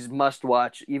 he's must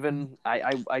watch. Even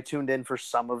I tuned in for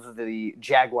some of the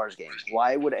Jaguars game.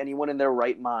 Why would anyone in their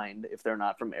right mind, if they're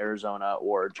not from Arizona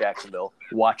or Jacksonville,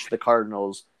 watch the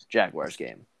Cardinals Jaguars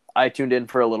game? I tuned in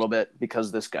for a little bit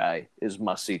because this guy is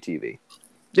must see TV.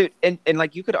 Dude, and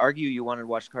like you could argue you wanted to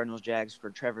watch Cardinals Jags for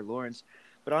Trevor Lawrence,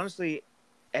 but honestly,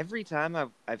 every time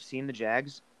I've seen the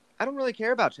Jags, I don't really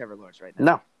care about Trevor Lawrence right now.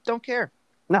 No, Don't care.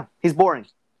 no, he's boring.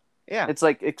 Yeah. It's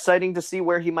like exciting to see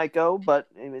where he might go, but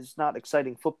it's not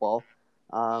exciting football.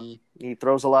 He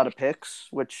throws a lot of picks,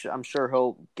 which I'm sure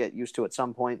he'll get used to at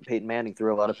some point. Peyton Manning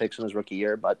threw a lot of picks in his rookie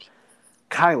year, but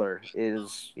Kyler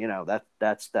is,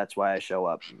 that's why I show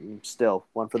up. Still,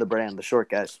 one for the brand, the short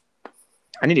guys.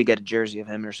 I need to get a jersey of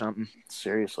him or something.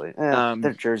 Seriously.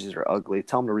 Their jerseys are ugly.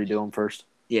 Tell them to redo them first.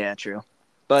 Yeah, true.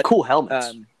 But cool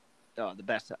helmets. One of the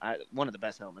best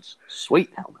helmets. Sweet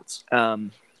helmets.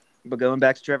 But going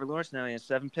back to Trevor Lawrence now, he has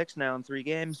 7 picks now in 3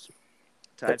 games.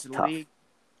 Tied That's for the tough.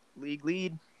 league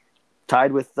lead.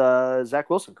 Tied with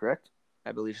Zach Wilson, correct?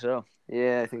 I believe so.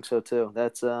 Yeah, I think so too.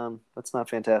 That's not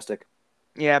fantastic.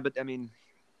 Yeah, but I mean,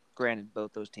 granted,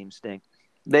 both those teams stink.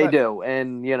 They do,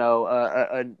 and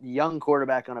a young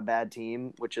quarterback on a bad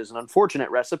team, which is an unfortunate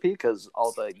recipe because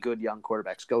all the good young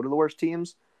quarterbacks go to the worst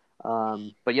teams.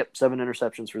 But yep, 7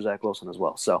 interceptions for Zach Wilson as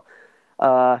well. So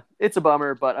it's a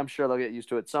bummer, but I'm sure they'll get used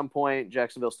to it at some point.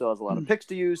 Jacksonville still has a lot of picks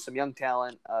to use, some young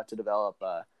talent to develop.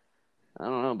 I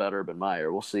don't know about Urban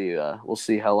Meyer. We'll see. We'll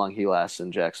see how long he lasts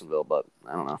in Jacksonville, but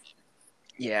I don't know.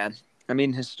 Yeah, I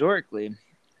mean, historically,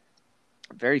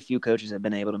 very few coaches have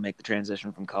been able to make the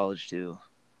transition from college to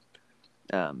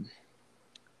the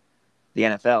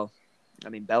NFL. I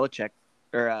mean, Belichick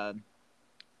or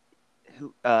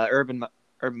Urban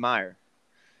Meyer,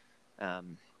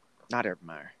 not Urban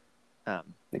Meyer.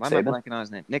 Nick Why Saban? am I blanking on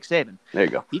his name? Nick Saban. There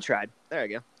you go. He tried. There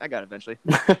you go. I got it eventually.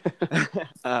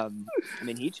 I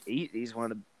mean, he's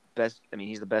one of the best. I mean,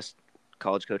 he's the best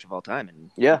college coach of all time, and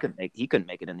yeah, he couldn't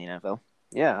make it in the NFL.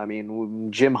 Yeah, I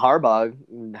mean, Jim Harbaugh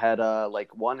had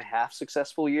like one half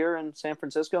successful year in San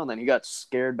Francisco, and then he got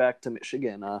scared back to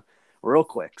Michigan real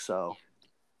quick. So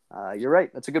you're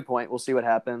right. That's a good point. We'll see what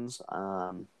happens.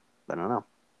 I don't know.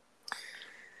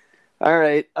 All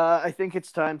right. I think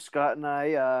it's time, Scott and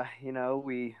I,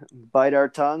 we bite our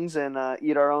tongues and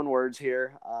eat our own words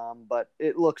here. But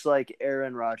it looks like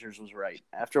Aaron Rodgers was right.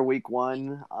 After week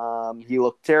 1, he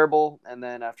looked terrible. And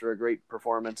then after a great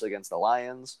performance against the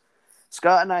Lions,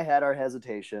 Scott and I had our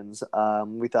hesitations.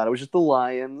 We thought it was just the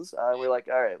Lions. We're like,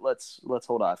 all right, let's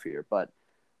hold off here. But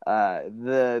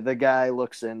the guy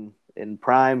looks in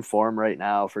prime form right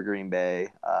now for Green Bay.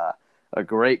 A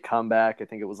great comeback. I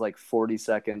think it was like 40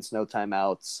 seconds, no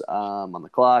timeouts on the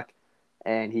clock.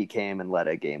 And he came and led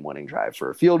a game-winning drive for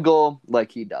a field goal like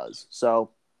he does. So,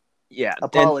 yeah,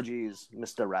 apologies,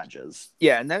 Mr. Rodgers.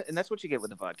 Yeah, and that's what you get with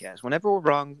the podcast. Whenever we're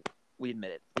wrong, we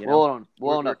admit it. We'll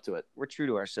own up to it. We're true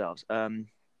to ourselves.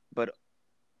 But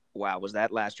wow, was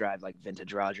that last drive like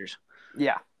vintage Rodgers?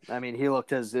 Yeah, I mean, he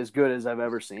looked as good as I've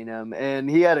ever seen him, and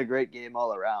he had a great game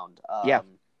all around. Yeah,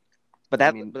 but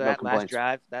that no last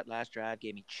drive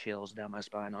gave me chills down my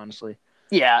spine. Honestly.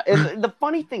 Yeah, and the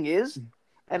funny thing is,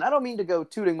 and I don't mean to go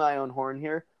tooting my own horn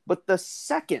here, but the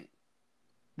second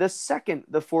the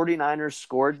 49ers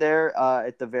scored there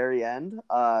at the very end,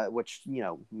 which,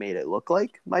 made it look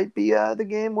like might be the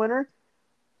game winner,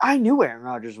 I knew Aaron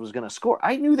Rodgers was going to score.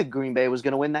 I knew that Green Bay was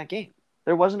going to win that game.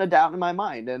 There wasn't a doubt in my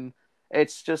mind. And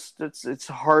it's just, it's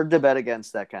hard to bet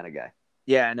against that kind of guy.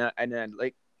 Yeah. And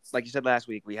like you said last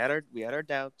week, we had our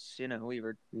doubts, we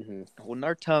were holding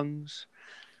our tongues,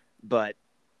 but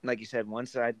like you said,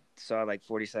 once I saw like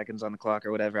 40 seconds on the clock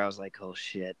or whatever, I was like, oh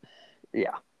shit.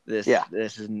 Yeah. This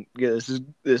isn't good.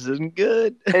 This isn't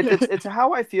good. It's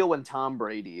how I feel when Tom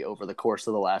Brady over the course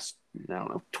of the last,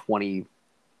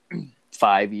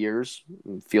 25 years,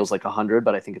 feels like 100,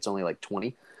 but I think it's only like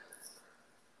 20.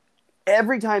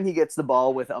 Every time he gets the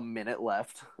ball with a minute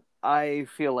left, I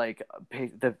feel like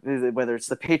whether it's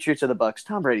the Patriots or the Bucks,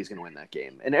 Tom Brady's going to win that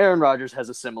game. And Aaron Rodgers has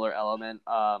a similar element.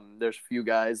 There's few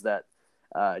guys that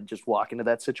just walk into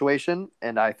that situation,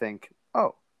 and I think,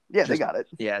 oh, Yeah, they got it.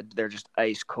 Yeah, they're just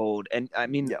ice cold. And I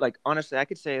mean, Yeah. like, honestly, I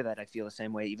could say that I feel the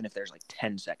same way even if there's like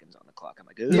 10 seconds on the clock. I'm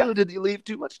like, Yeah. oh, did you leave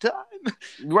too much time?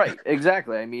 Right,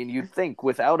 exactly. I mean, you'd think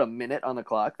without a minute on the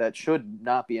clock, that should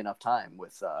not be enough time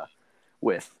with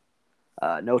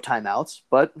no timeouts,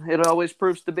 but it always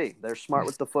proves to be. They're smart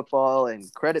with the football,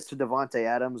 and credit to Devontae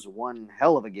Adams, one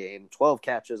hell of a game, 12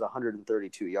 catches,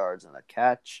 132 yards, and a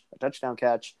touchdown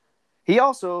catch. He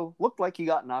also looked like he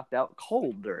got knocked out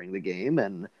cold during the game,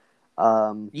 and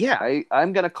Yeah.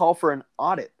 I'm going to call for an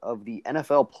audit of the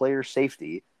NFL player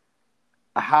safety.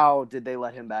 How did they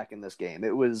let him back in this game?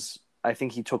 It was, I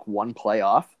think he took one play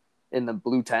off in the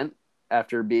blue tent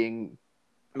after being,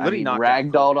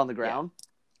 ragdolled on the ground. Yeah.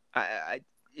 I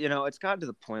it's gotten to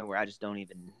the point where I just don't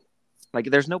even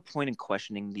like. There's no point in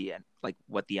questioning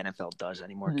what the NFL does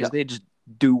anymore because they just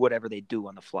do whatever they do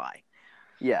on the fly.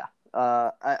 Yeah,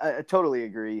 I totally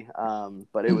agree.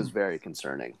 But it was very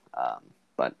concerning.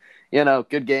 But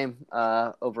good game.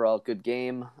 Overall, good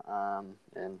game.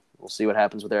 And we'll see what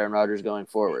happens with Aaron Rodgers going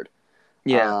forward.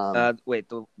 Yeah. Wait.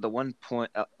 The one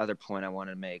other point I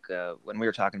wanted to make when we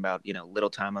were talking about little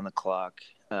time on the clock.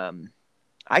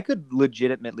 I could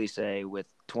legitimately say with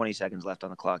 20 seconds left on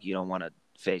the clock, you don't want to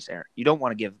face Aaron. You don't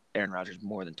want to give Aaron Rodgers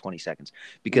more than 20 seconds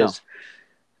because,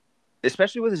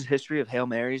 especially with his history of Hail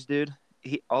Marys, dude,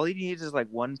 all he needs is like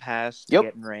one pass to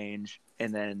get in range,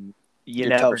 and then you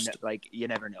never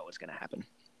know what's gonna happen.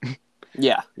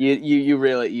 Yeah, you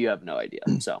really have no idea.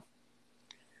 So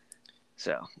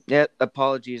yeah,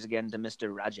 apologies again to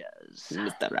Mr. Rodgers.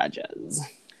 Mr. Rodgers.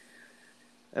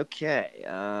 Okay.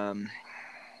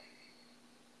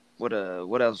 What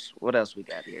else we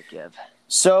got here, Kev?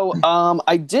 So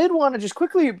I did want to just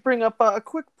quickly bring up a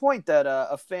quick point that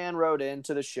a fan wrote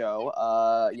into the show.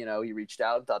 He reached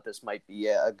out and thought this might be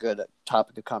a good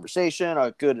topic of conversation. A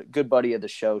good buddy of the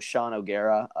show, Sean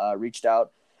O'Gara, reached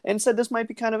out and said this might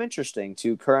be kind of interesting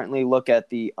to currently look at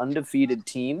the undefeated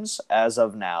teams as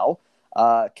of now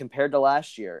compared to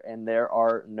last year, and there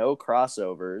are no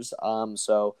crossovers.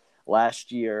 So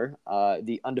last year,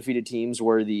 the undefeated teams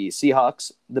were the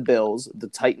Seahawks, the Bills, the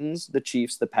Titans, the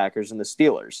Chiefs, the Packers, and the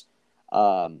Steelers.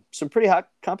 Some pretty hot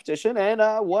competition, and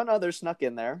one other snuck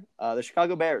in there. The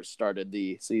Chicago Bears started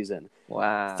the season.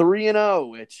 Wow.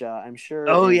 3-0, which I'm sure.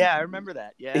 Oh, yeah, I remember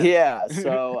that. Yeah. Yeah,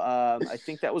 so I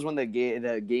think that was when the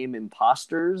game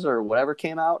Imposters or whatever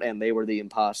came out, and they were the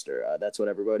imposter. That's what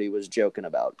everybody was joking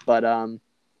about. But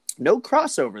no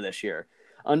crossover this year.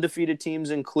 Undefeated teams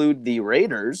include the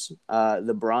Raiders,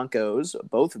 the Broncos,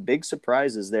 both big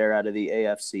surprises there out of the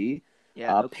AFC.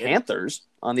 Yeah, Panthers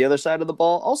on the other side of the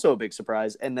ball, also a big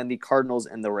surprise. And then the Cardinals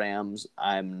and the Rams,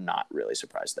 I'm not really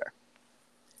surprised there.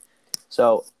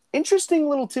 So, interesting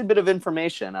little tidbit of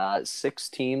information. 6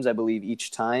 teams, I believe, each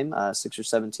time, 6 or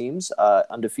 7 teams,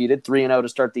 undefeated, 3-0 to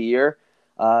start the year,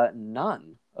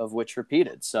 none of which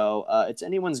repeated. So, it's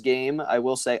anyone's game. I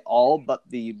will say all but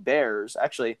the Bears,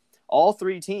 actually, all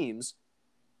 3 teams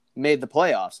made the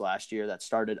playoffs last year that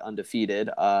started undefeated.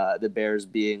 The Bears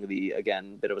being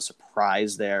again, bit of a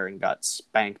surprise there and got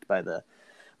spanked by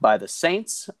the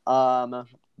Saints.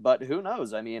 But who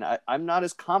knows? I mean, I'm not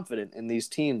as confident in these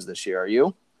teams this year. Are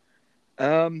you?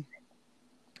 I'm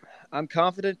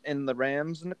confident in the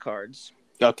Rams and the Cards.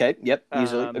 Okay. Yep.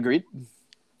 Easily agreed.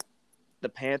 The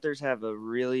Panthers have a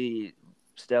really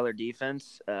stellar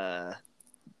defense. The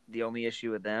only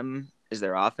issue with them is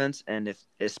their offense, and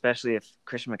especially if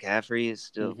Christian McCaffrey is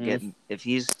still if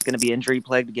he's going to be injury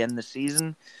plagued again this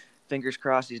season, fingers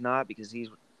crossed he's not, because he's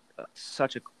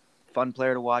such a fun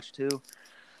player to watch too,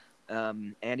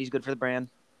 and he's good for the brand,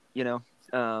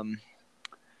 I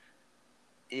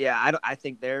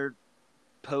think they're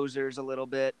posers a little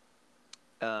bit.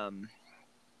 I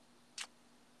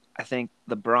think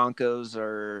the Broncos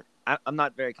are. I'm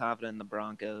not very confident in the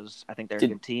Broncos. I think they're a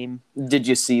good team. Did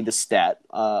you see the stat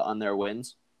on their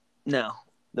wins? No.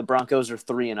 The Broncos are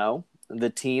 3-0. The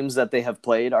teams that they have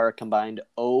played are a combined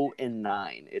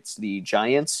 0-9. It's the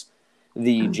Giants,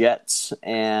 the Jets,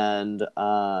 and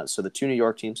so the 2 New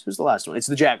York teams. Who's the last one? It's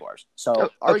the Jaguars. So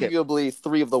arguably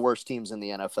 3 of the worst teams in the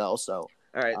NFL. So.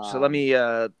 All right, so let me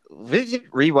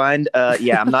rewind.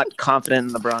 I'm not confident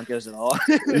in the Broncos at all.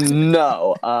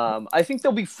 No, I think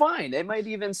they'll be fine. They might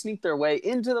even sneak their way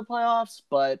into the playoffs,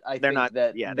 but they're not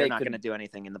going to do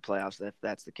anything in the playoffs if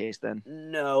that's the case then.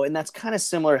 No, and that's kind of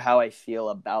similar how I feel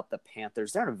about the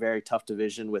Panthers. They're in a very tough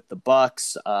division with the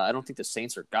Bucks. I don't think the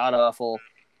Saints are god-awful.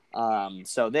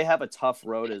 So they have a tough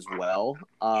road as well.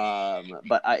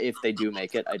 But if they do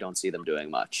make it, I don't see them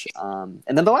doing much. And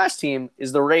then the last team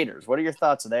is the Raiders. What are your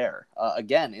thoughts there?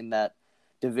 Again, in that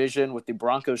division with the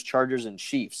Broncos, Chargers, and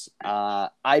Chiefs.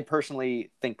 I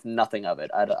personally think nothing of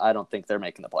it. I don't think they're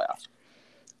making the playoffs.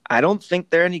 I don't think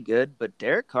they're any good, but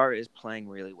Derek Carr is playing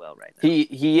really well right now.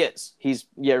 He is.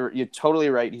 You're totally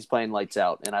right. He's playing lights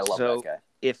out, and I love that guy.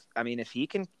 If he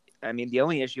can, the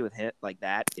only issue with him like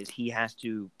that is he has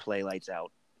to play lights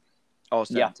out all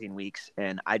 17 weeks,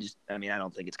 and I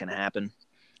don't think it's going to happen.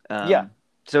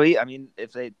 So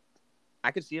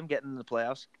I could see him getting in the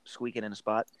playoffs, squeaking in a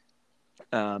spot.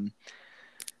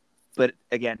 But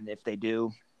again, if they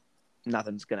do,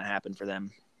 nothing's going to happen for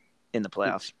them in the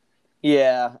playoffs.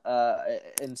 Yeah,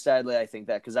 and sadly, I think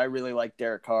that because I really like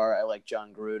Derek Carr, I like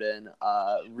John Gruden,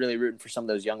 really rooting for some of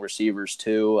those young receivers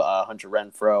too, Hunter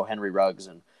Renfrow, Henry Ruggs,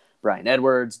 and Bryan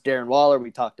Edwards, Darren Waller. We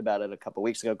talked about it a couple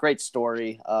weeks ago. Great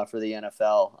story for the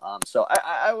NFL. So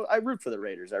I root for the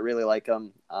Raiders. I really like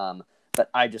them,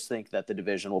 but I just think that the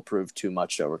division will prove too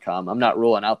much to overcome. I'm not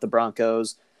ruling out the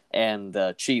Broncos, and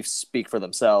the Chiefs speak for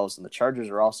themselves, and the Chargers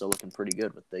are also looking pretty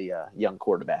good with the young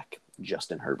quarterback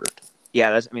Justin Herbert.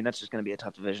 Yeah, that's just going to be a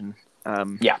tough division.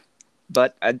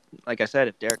 But like I said,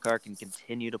 if Derek Carr can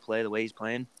continue to play the way he's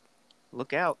playing,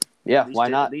 look out. Yeah, why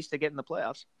not? At least to get in the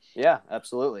playoffs. Yeah,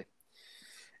 absolutely.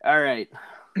 All right.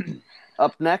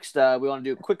 Up next, we want to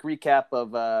do a quick recap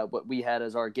of what we had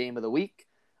as our game of the week.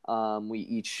 We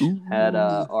each had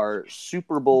our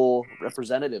Super Bowl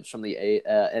representatives from the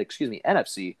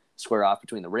NFC square off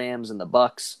between the Rams and the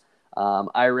Bucks.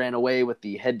 I ran away with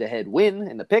the head-to-head win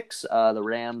in the picks. The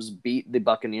Rams beat the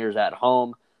Buccaneers at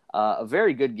home. A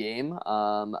very good game.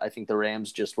 I think the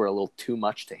Rams just were a little too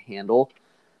much to handle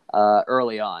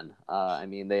early on.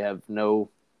 They have no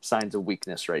signs of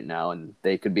weakness right now, and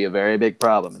they could be a very big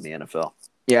problem in the NFL.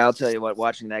 Yeah, I'll tell you what.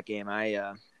 Watching that game,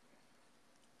 I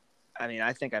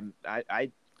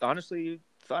honestly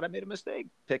thought I made a mistake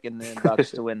picking the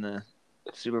Bucs to win the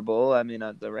Super Bowl.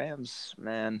 The Rams,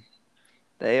 man.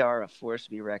 They are a force to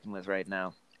be reckoned with right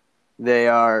now. They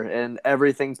are, and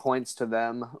everything points to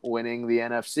them winning the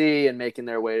NFC and making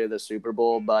their way to the Super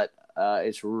Bowl, but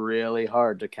it's really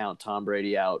hard to count Tom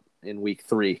Brady out in Week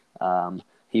 3.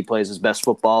 He plays his best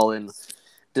football in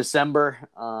December,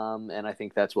 and I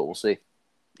think that's what we'll see.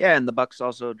 Yeah, and the Bucs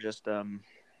also just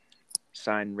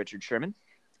signed Richard Sherman.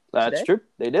 That's true.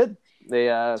 They did. They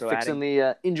fixing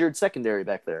the injured secondary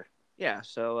back there. Yeah,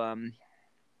 so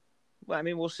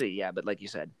we'll see. Yeah, but like you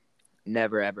said,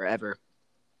 never, ever, ever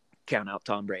count out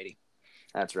Tom Brady.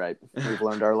 That's right. We've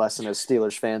learned our lesson as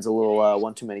Steelers fans a little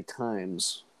one too many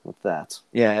times with that.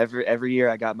 Yeah, every year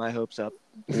I got my hopes up.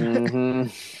 Mm-hmm.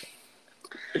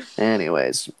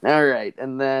 Anyways, all right.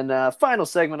 And then final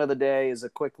segment of the day is a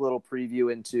quick little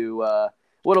preview into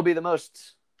what'll be the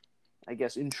most, I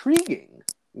guess, intriguing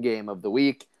game of the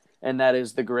week. And that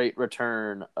is the great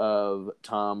return of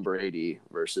Tom Brady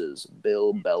versus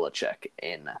Bill Belichick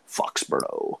in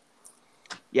Foxborough.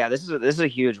 Yeah, this is a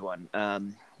huge one.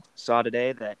 Saw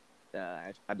today that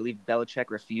I believe Belichick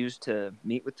refused to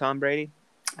meet with Tom Brady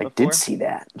before. I did see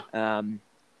that.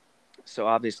 So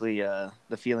obviously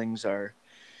the feelings are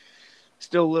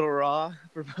still a little raw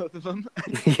for both of them.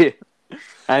 Yeah.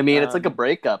 It's like a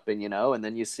breakup, and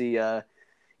then you see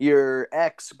your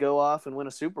ex go off and win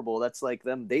a Super Bowl. That's like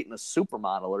them dating a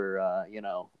supermodel or,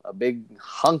 a big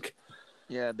hunk.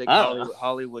 Yeah, big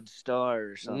Hollywood star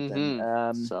or something.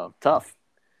 Mm-hmm. So tough.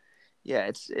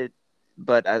 Yeah,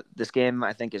 but this game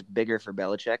I think is bigger for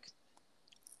Belichick.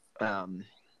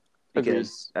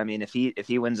 Because if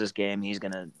he wins this game, he's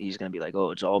gonna be like,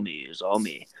 oh, it's all me.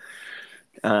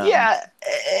 Yeah,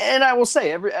 and I will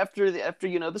say after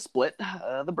the split,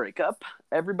 the breakup,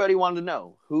 everybody wanted to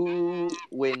know who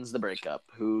wins the breakup,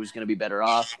 who's going to be better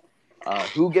off,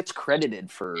 who gets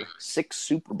credited for 6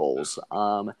 Super Bowls.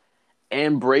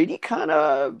 And Brady kind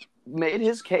of made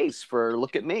his case for,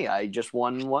 look at me, I just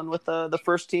won one with the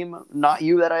first team, not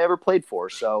you, that I ever played for.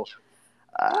 So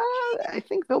I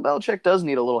think Bill Belichick does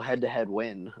need a little head-to-head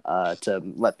win to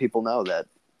let people know that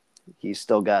he's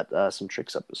still got some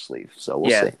tricks up his sleeve. So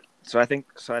we'll see. So I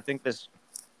think this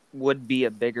would be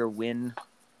a bigger win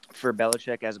for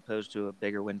Belichick as opposed to a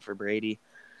bigger win for Brady.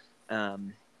 I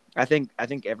think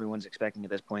everyone's expecting at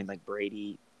this point, like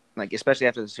Brady, like especially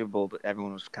after the Super Bowl, but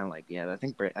everyone was kind of like, yeah, I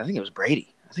think it was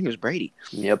Brady.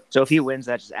 Yep. So if he wins,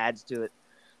 that just adds to it.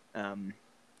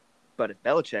 But if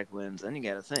Belichick wins, then you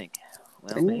got to think.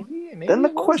 Well, maybe then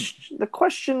the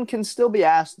question can still be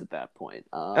asked at that point.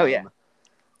 Oh yeah.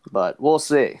 But we'll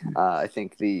see. I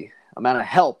think the amount of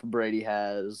help Brady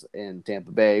has in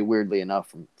Tampa Bay, weirdly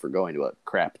enough, for going to a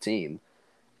crap team,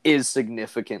 is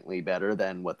significantly better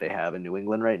than what they have in New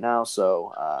England right now.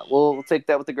 So we'll take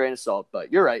that with a grain of salt.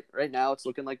 But you're right. Right now, it's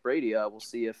looking like Brady. We'll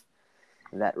see if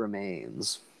that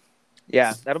remains.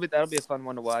 Yeah, that'll be a fun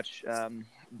one to watch.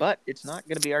 But it's not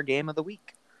going to be our game of the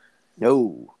week.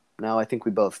 No, I think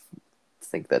we both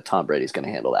think that Tom Brady's going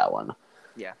to handle that one.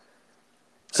 Yeah.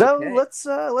 So Okay.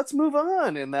 let's move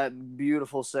on in that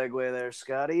beautiful segue there,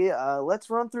 Scotty. Let's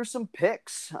run through some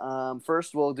picks.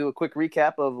 First, we'll do a quick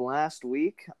recap of last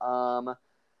week.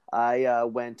 I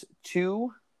went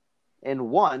 2-1.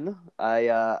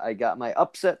 I got my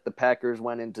upset. The Packers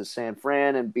went into San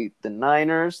Fran and beat the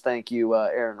Niners. Thank you,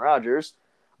 Aaron Rodgers.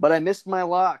 But I missed my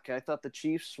lock. I thought the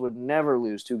Chiefs would never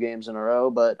lose 2 games in a row,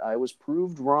 but I was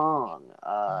proved wrong.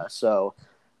 So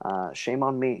shame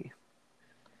on me.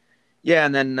 Yeah,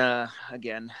 and then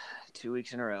again, 2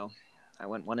 weeks in a row, I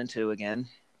went 1-2 again.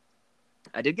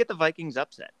 I did get the Vikings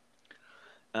upset,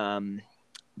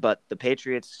 but the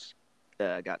Patriots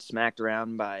got smacked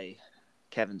around by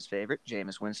Kevin's favorite,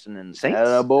 Jameis Winston and the Saints.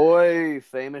 Atta boy,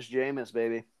 famous Jameis,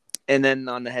 baby. And then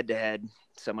on the head-to-head,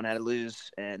 someone had to lose,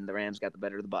 and the Rams got the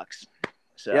better of the Bucks.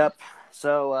 So. Yep.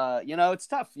 So it's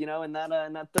tough. In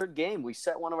that third game, we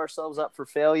set one of ourselves up for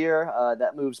failure.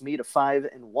 That moves me to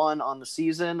 5-1 on the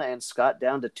season, and Scott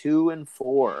down to 2-4.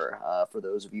 For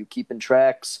those of you keeping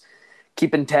tracks,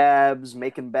 keeping tabs,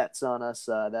 making bets on us,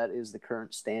 that is the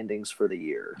current standings for the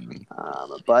year.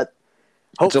 But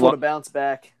hopeful to bounce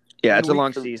back. Yeah, it's a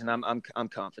long season. I'm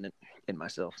confident in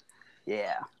myself.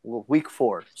 Yeah. Well, week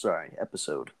 4. Sorry,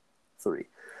 episode 3.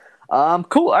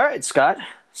 Cool. All right, Scott.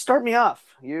 Start me off.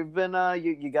 You've been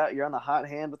you're on the hot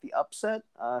hand with the upset.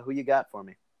 Who you got for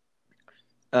me?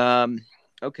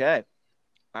 Okay.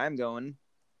 I'm going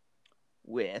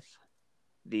with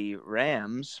the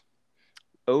Rams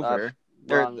over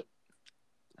wrong.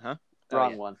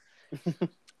 Wrong one.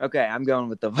 Okay, I'm going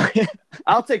with the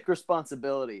I'll take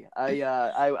responsibility.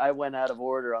 I went out of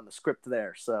order on the script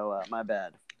there, so my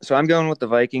bad. So I'm going with the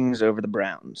Vikings over the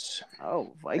Browns.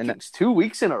 Oh, Vikings 2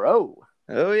 weeks in a row.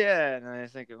 Oh, yeah. And I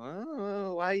think,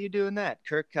 well, why are you doing that?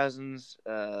 Kirk Cousins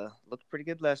looked pretty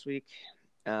good last week.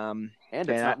 And it's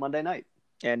not Monday night.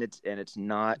 And it's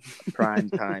not a prime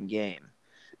time game.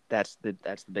 That's the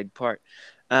big part.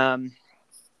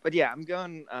 But yeah, I'm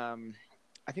going.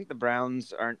 I think the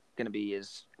Browns aren't going to be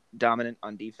as dominant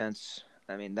on defense.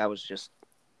 I mean, that was just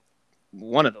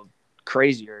one of the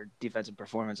crazier defensive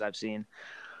performances I've seen.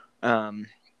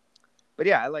 But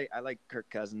yeah, I like Kirk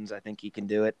Cousins. I think he can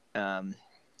do it. I'm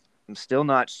still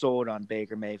not sold on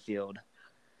Baker Mayfield.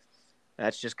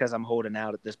 That's just because I'm holding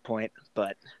out at this point.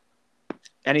 But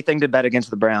anything to bet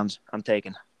against the Browns, I'm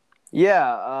taking.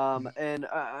 Yeah, and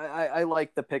I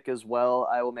like the pick as well.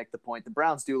 I will make the point. The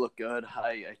Browns do look good.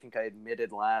 I think I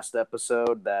admitted last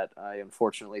episode that I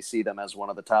unfortunately see them as one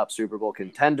of the top Super Bowl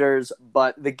contenders,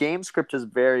 but the game script has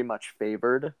very much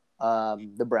favored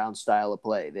the Browns style of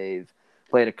play. They've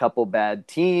played a couple bad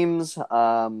teams.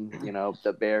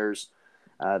 The Bears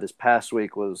this past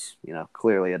week was,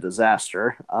 clearly a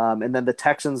disaster. And then the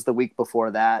Texans the week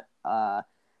before that,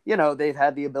 they've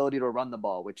had the ability to run the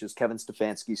ball, which is Kevin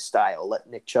Stefanski's style. Let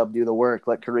Nick Chubb do the work.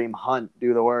 Let Kareem Hunt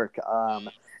do the work.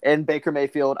 And Baker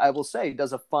Mayfield, I will say,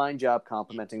 does a fine job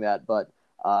complementing that. But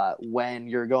when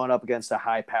you're going up against a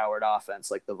high-powered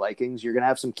offense like the Vikings, you're going to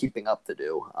have some keeping up to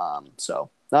do. So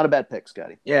not a bad pick,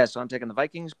 Scotty. Yeah, so I'm taking the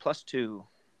Vikings +2.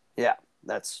 Yeah,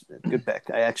 that's a good pick.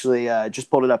 I actually just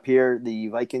pulled it up here. The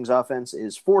Vikings offense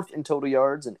is 4th in total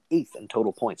yards and 8th in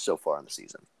total points so far in the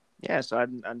season. Yeah, so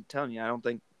I'm telling you, I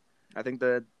think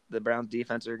the Browns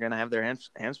defense are going to have their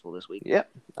hands full this week.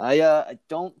 Yep. I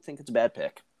don't think it's a bad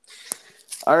pick.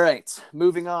 All right,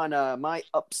 moving on. My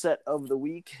upset of the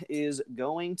week is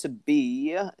going to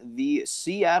be the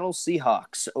Seattle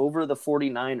Seahawks over the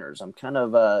 49ers. I'm kind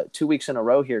of 2 weeks in a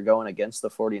row here going against the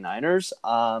 49ers.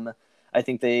 I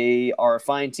think they are a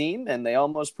fine team, and they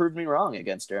almost proved me wrong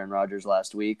against Aaron Rodgers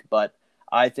last week. But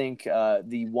I think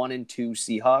the 1-2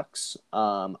 Seahawks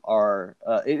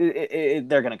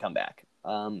they're going to come back.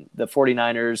 The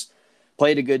 49ers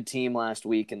played a good team last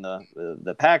week in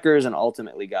the Packers and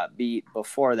ultimately got beat.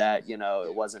 Before that,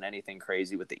 it wasn't anything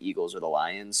crazy with the Eagles or the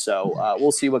Lions. So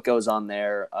we'll see what goes on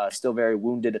there. Still very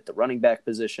wounded at the running back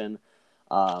position.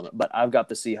 But I've got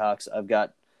the Seahawks. I've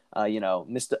got,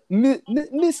 Mr.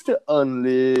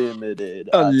 Unlimited.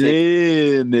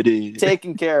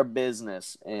 Taking care of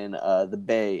business in the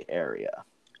Bay Area.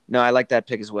 No, I like that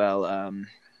pick as well.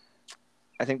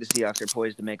 I think the Seahawks are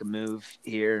poised to make a move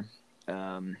here.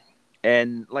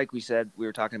 And like we said, we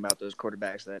were talking about those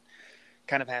quarterbacks that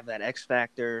kind of have that X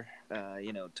factor.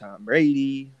 Tom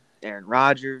Brady, Aaron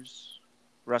Rodgers,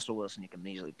 Russell Wilson. You can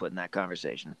easily put in that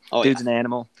conversation. Oh, Dude's yeah. an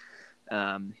animal.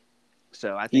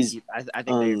 So I think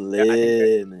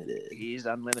unlimited. He's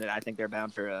unlimited. I think they're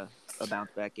bound for a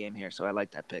bounce back game here. So I like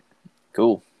that pick.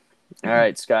 Cool. All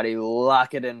right, Scotty,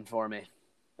 lock it in for me.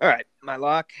 All right, my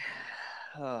lock.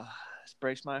 This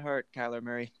breaks my heart, Kyler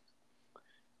Murray.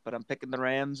 But I'm picking the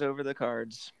Rams over the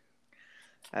Cards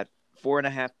at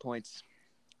 4.5 points.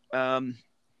 Um,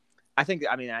 I think.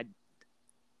 I mean,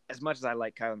 as much as I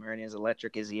like Kyler Murray, as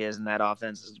electric as he is, and that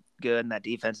offense is good, and that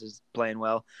defense is playing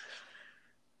well.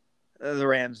 The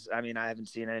Rams. I mean, I haven't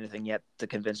seen anything yet to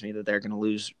convince me that they're going to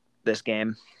lose this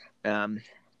game.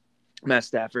 Matt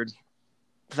Stafford.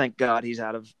 Thank God he's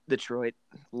out of Detroit.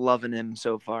 Loving him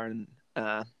so far in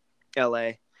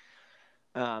L.A.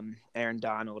 Aaron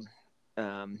Donald.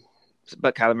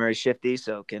 But Kyler Murray's shifty,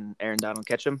 so can Aaron Donald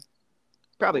catch him?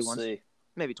 Probably once, See.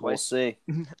 maybe We'll twice. see.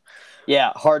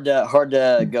 Yeah, hard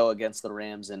to go against the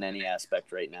Rams in any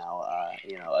aspect right now.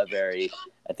 A very,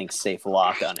 I think, safe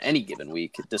lock on any given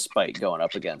week, despite going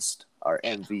up against our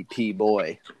MVP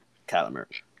boy, Kyler Murray.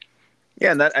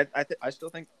 Yeah, and that I still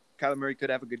think Kyler Murray could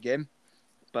have a good game,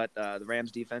 but the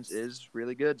Rams defense is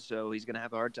really good, so he's going to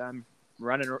have a hard time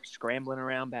running or scrambling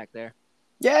around back there.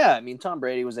 Yeah, I mean, Tom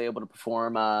Brady was able to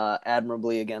perform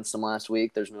admirably against him last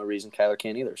week. There's no reason Kyler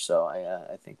can't either. So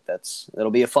I think it'll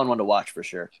be a fun one to watch for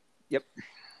sure. Yep.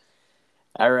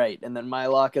 All right, and then my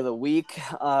lock of the week,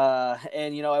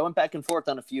 and I went back and forth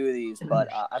on a few of these, but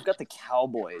I've got the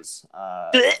Cowboys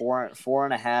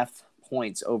 4.5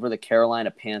 points over the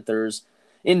Carolina Panthers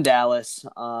in Dallas.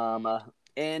 And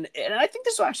I think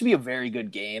this will actually be a very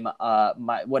good game.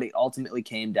 What it ultimately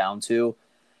came down to.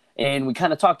 And we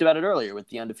kind of talked about it earlier with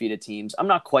the undefeated teams. I'm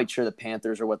not quite sure the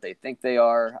Panthers are what they think they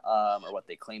are or what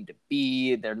they claim to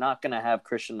be. They're not going to have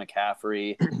Christian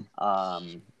McCaffrey.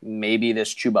 Maybe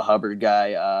this Chuba Hubbard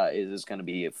guy is going to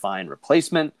be a fine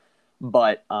replacement.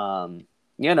 But,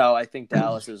 I think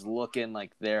Dallas is looking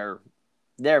like they're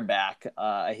back.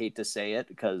 I hate to say it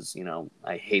because,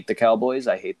 I hate the Cowboys.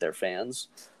 I hate their fans.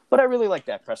 But I really like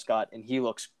Dak Prescott, and he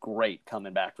looks great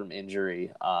coming back from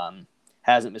injury.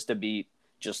 Hasn't missed a beat.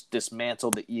 Just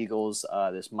dismantled the Eagles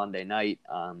this Monday night,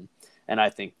 and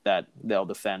I think that they'll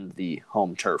defend the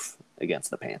home turf against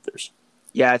the Panthers.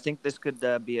 Yeah, I think this could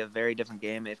be a very different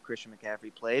game if Christian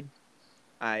McCaffrey played.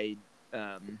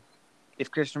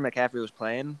 If Christian McCaffrey was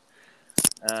playing,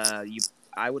 I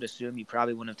would assume you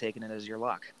probably wouldn't have taken it as your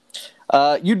lock.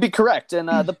 You'd be correct, and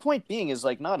the point being is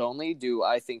not only do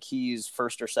I think he's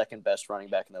first or second best running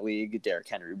back in the league, Derrick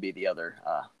Henry would be the other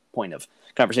point of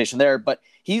conversation there, but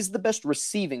he's the best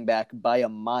receiving back by a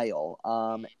mile.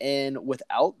 And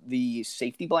without the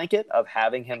safety blanket of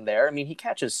having him there, I mean, he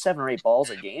catches 7 or 8 balls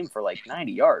a game for 90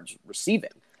 yards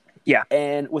receiving. Yeah.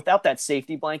 And without that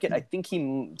safety blanket, I think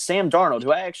Sam Darnold,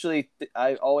 who I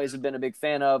always have been a big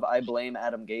fan of, I blame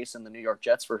Adam Gase and the New York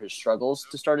Jets for his struggles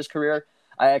to start his career.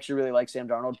 I actually really like Sam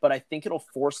Darnold, but I think it'll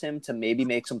force him to maybe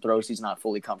make some throws he's not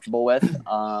fully comfortable with.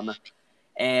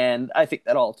 And I think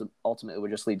that ultimately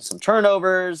would just lead to some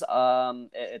turnovers,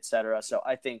 et cetera. So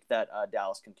I think that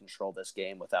Dallas can control this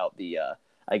game without the,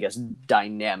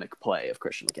 dynamic play of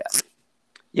Christian McCaffrey.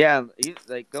 Yeah,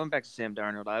 going back to Sam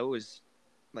Darnold, I always,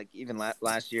 even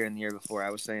last year and the year before,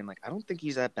 I was saying, I don't think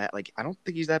he's that bad. I don't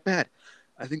think he's that bad.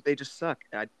 I think they just suck.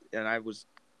 And I was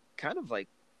kind of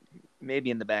maybe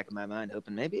in the back of my mind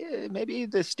hoping maybe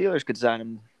the Steelers could sign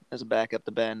him as a backup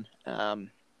to Ben.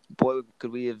 Boy,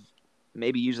 could we have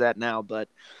maybe use that now, but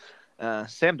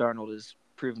Sam Darnold is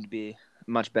proven to be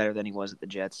much better than he was at the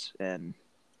Jets, and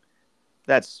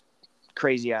that's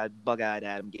crazy-eyed, bug-eyed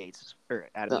Adam Gates'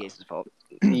 fault.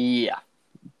 Yeah,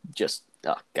 just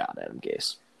Adam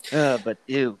Gase. But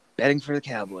betting for the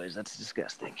Cowboys, that's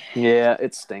disgusting. Yeah,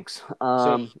 it stinks.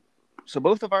 So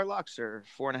both of our locks are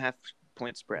 4.5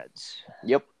 point spreads.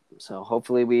 Yep. So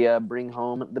hopefully we bring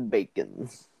home the bacon.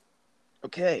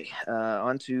 Okay,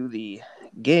 on to the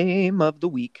game of the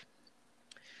week.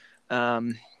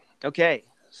 Okay,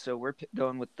 so we're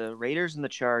going with the Raiders and the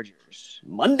Chargers.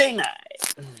 Monday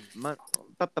night. I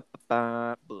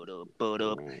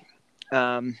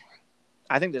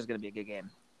think this is going to be a good game.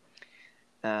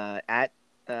 At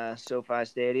SoFi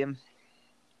Stadium,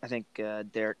 I think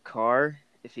Derek Carr,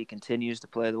 if he continues to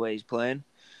play the way he's playing,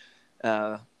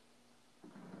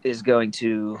 is going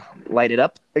to light it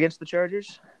up against the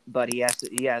Chargers. But he has to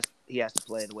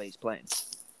play the way he's playing.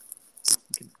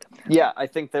 Yeah, I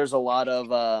think there's a lot of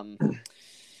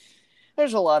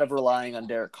relying on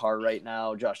Derek Carr right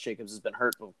now. Josh Jacobs has been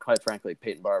hurt, but quite frankly,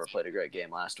 Peyton Barber played a great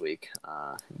game last week.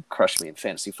 Crushed me in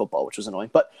fantasy football, which was annoying.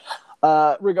 But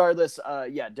regardless,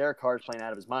 Derek Carr is playing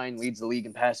out of his mind, leads the league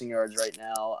in passing yards right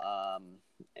now,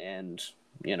 and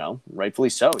rightfully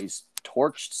so. He's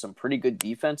torched some pretty good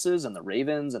defenses, and the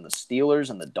Ravens and the Steelers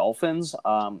and the Dolphins,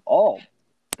 all.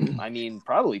 I mean,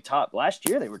 probably top. Last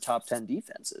year, they were top 10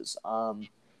 defenses.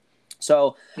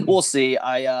 So we'll see.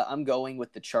 I'm going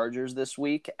with the Chargers this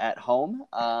week at home,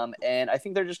 and I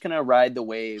think they're just going to ride the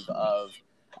wave of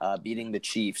beating the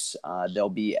Chiefs. They'll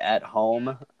be at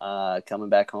home, coming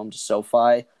back home to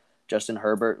SoFi. Justin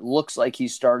Herbert looks like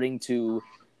he's starting to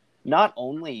not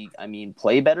only,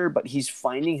 play better, but he's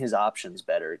finding his options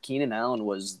better. Keenan Allen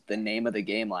was the name of the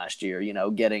game last year,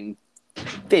 getting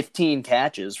 15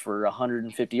 catches for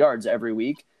 150 yards every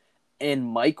week. And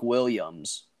Mike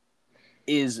Williams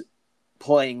is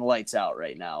playing lights out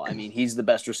right now. He's the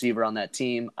best receiver on that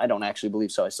team. I don't actually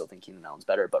believe so. I still think Keenan Allen's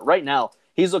better. But right now,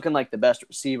 he's looking like the best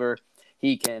receiver.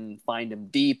 He can find him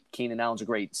deep. Keenan Allen's a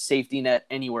great safety net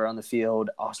anywhere on the field.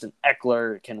 Austin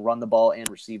Eckler can run the ball and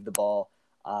receive the ball.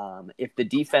 If the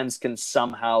defense can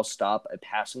somehow stop a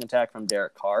passing attack from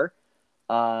Derek Carr,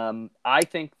 I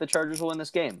think the Chargers will win this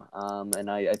game. And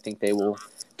I think they will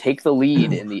take the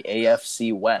lead in the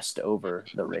AFC West over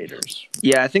the Raiders.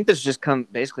 Yeah, I think this just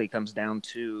basically comes down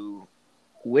to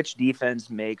which defense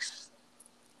makes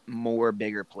more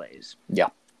bigger plays. Yeah.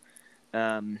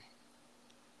 Because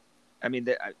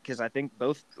I think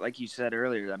both, like you said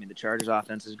earlier, the Chargers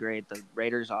offense is great. The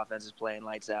Raiders offense is playing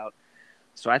lights out.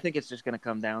 So I think it's just going to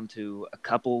come down to a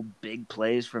couple big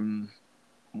plays from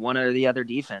one or the other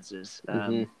defenses.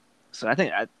 So I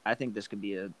think this could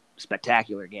be a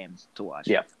spectacular game to watch.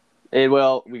 Yeah, it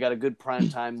will. We got a good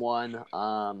primetime one.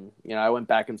 I went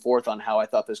back and forth on how I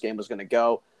thought this game was going to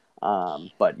go.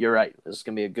 But you're right. This is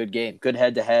going to be a good game. Good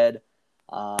head-to-head.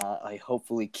 I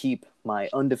hopefully keep my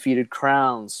undefeated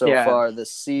crown so far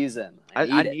this season.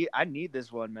 I need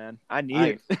this one, man. I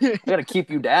need it. I got to keep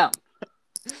you down.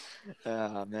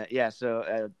 Man. Yeah,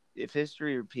 so if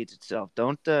history repeats itself,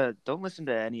 don't listen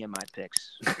to any of my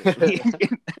picks.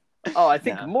 Oh, I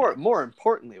think more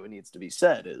importantly, what needs to be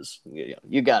said is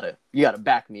you gotta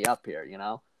back me up here.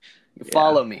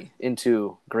 Follow me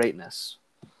into greatness.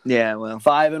 Yeah, well,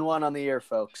 5-1 on the year,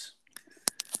 folks.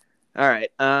 All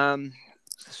right.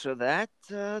 So that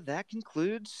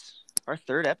concludes our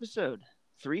third episode.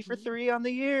 3 for 3 on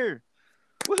the year.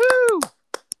 Woohoo!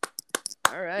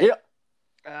 All right. Yep.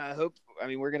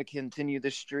 We're going to continue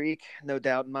this streak, no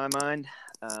doubt in my mind.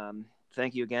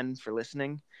 Thank you again for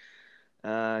listening.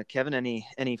 Kevin,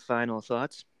 any final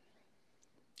thoughts?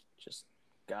 Just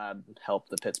God help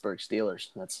the Pittsburgh Steelers.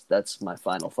 That's my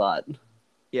final thought.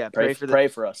 Yeah, pray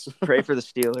for us. Pray for the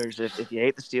Steelers. If you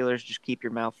hate the Steelers, just keep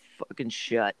your mouth fucking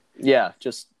shut. Yeah,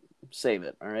 just save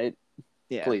it, all right?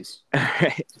 Yeah. Please. All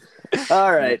right.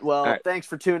 All right. Well, Thanks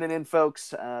for tuning in,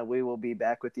 folks. We will be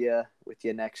back with you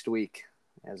next week,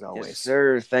 as always. Yes,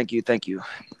 sir. Thank you.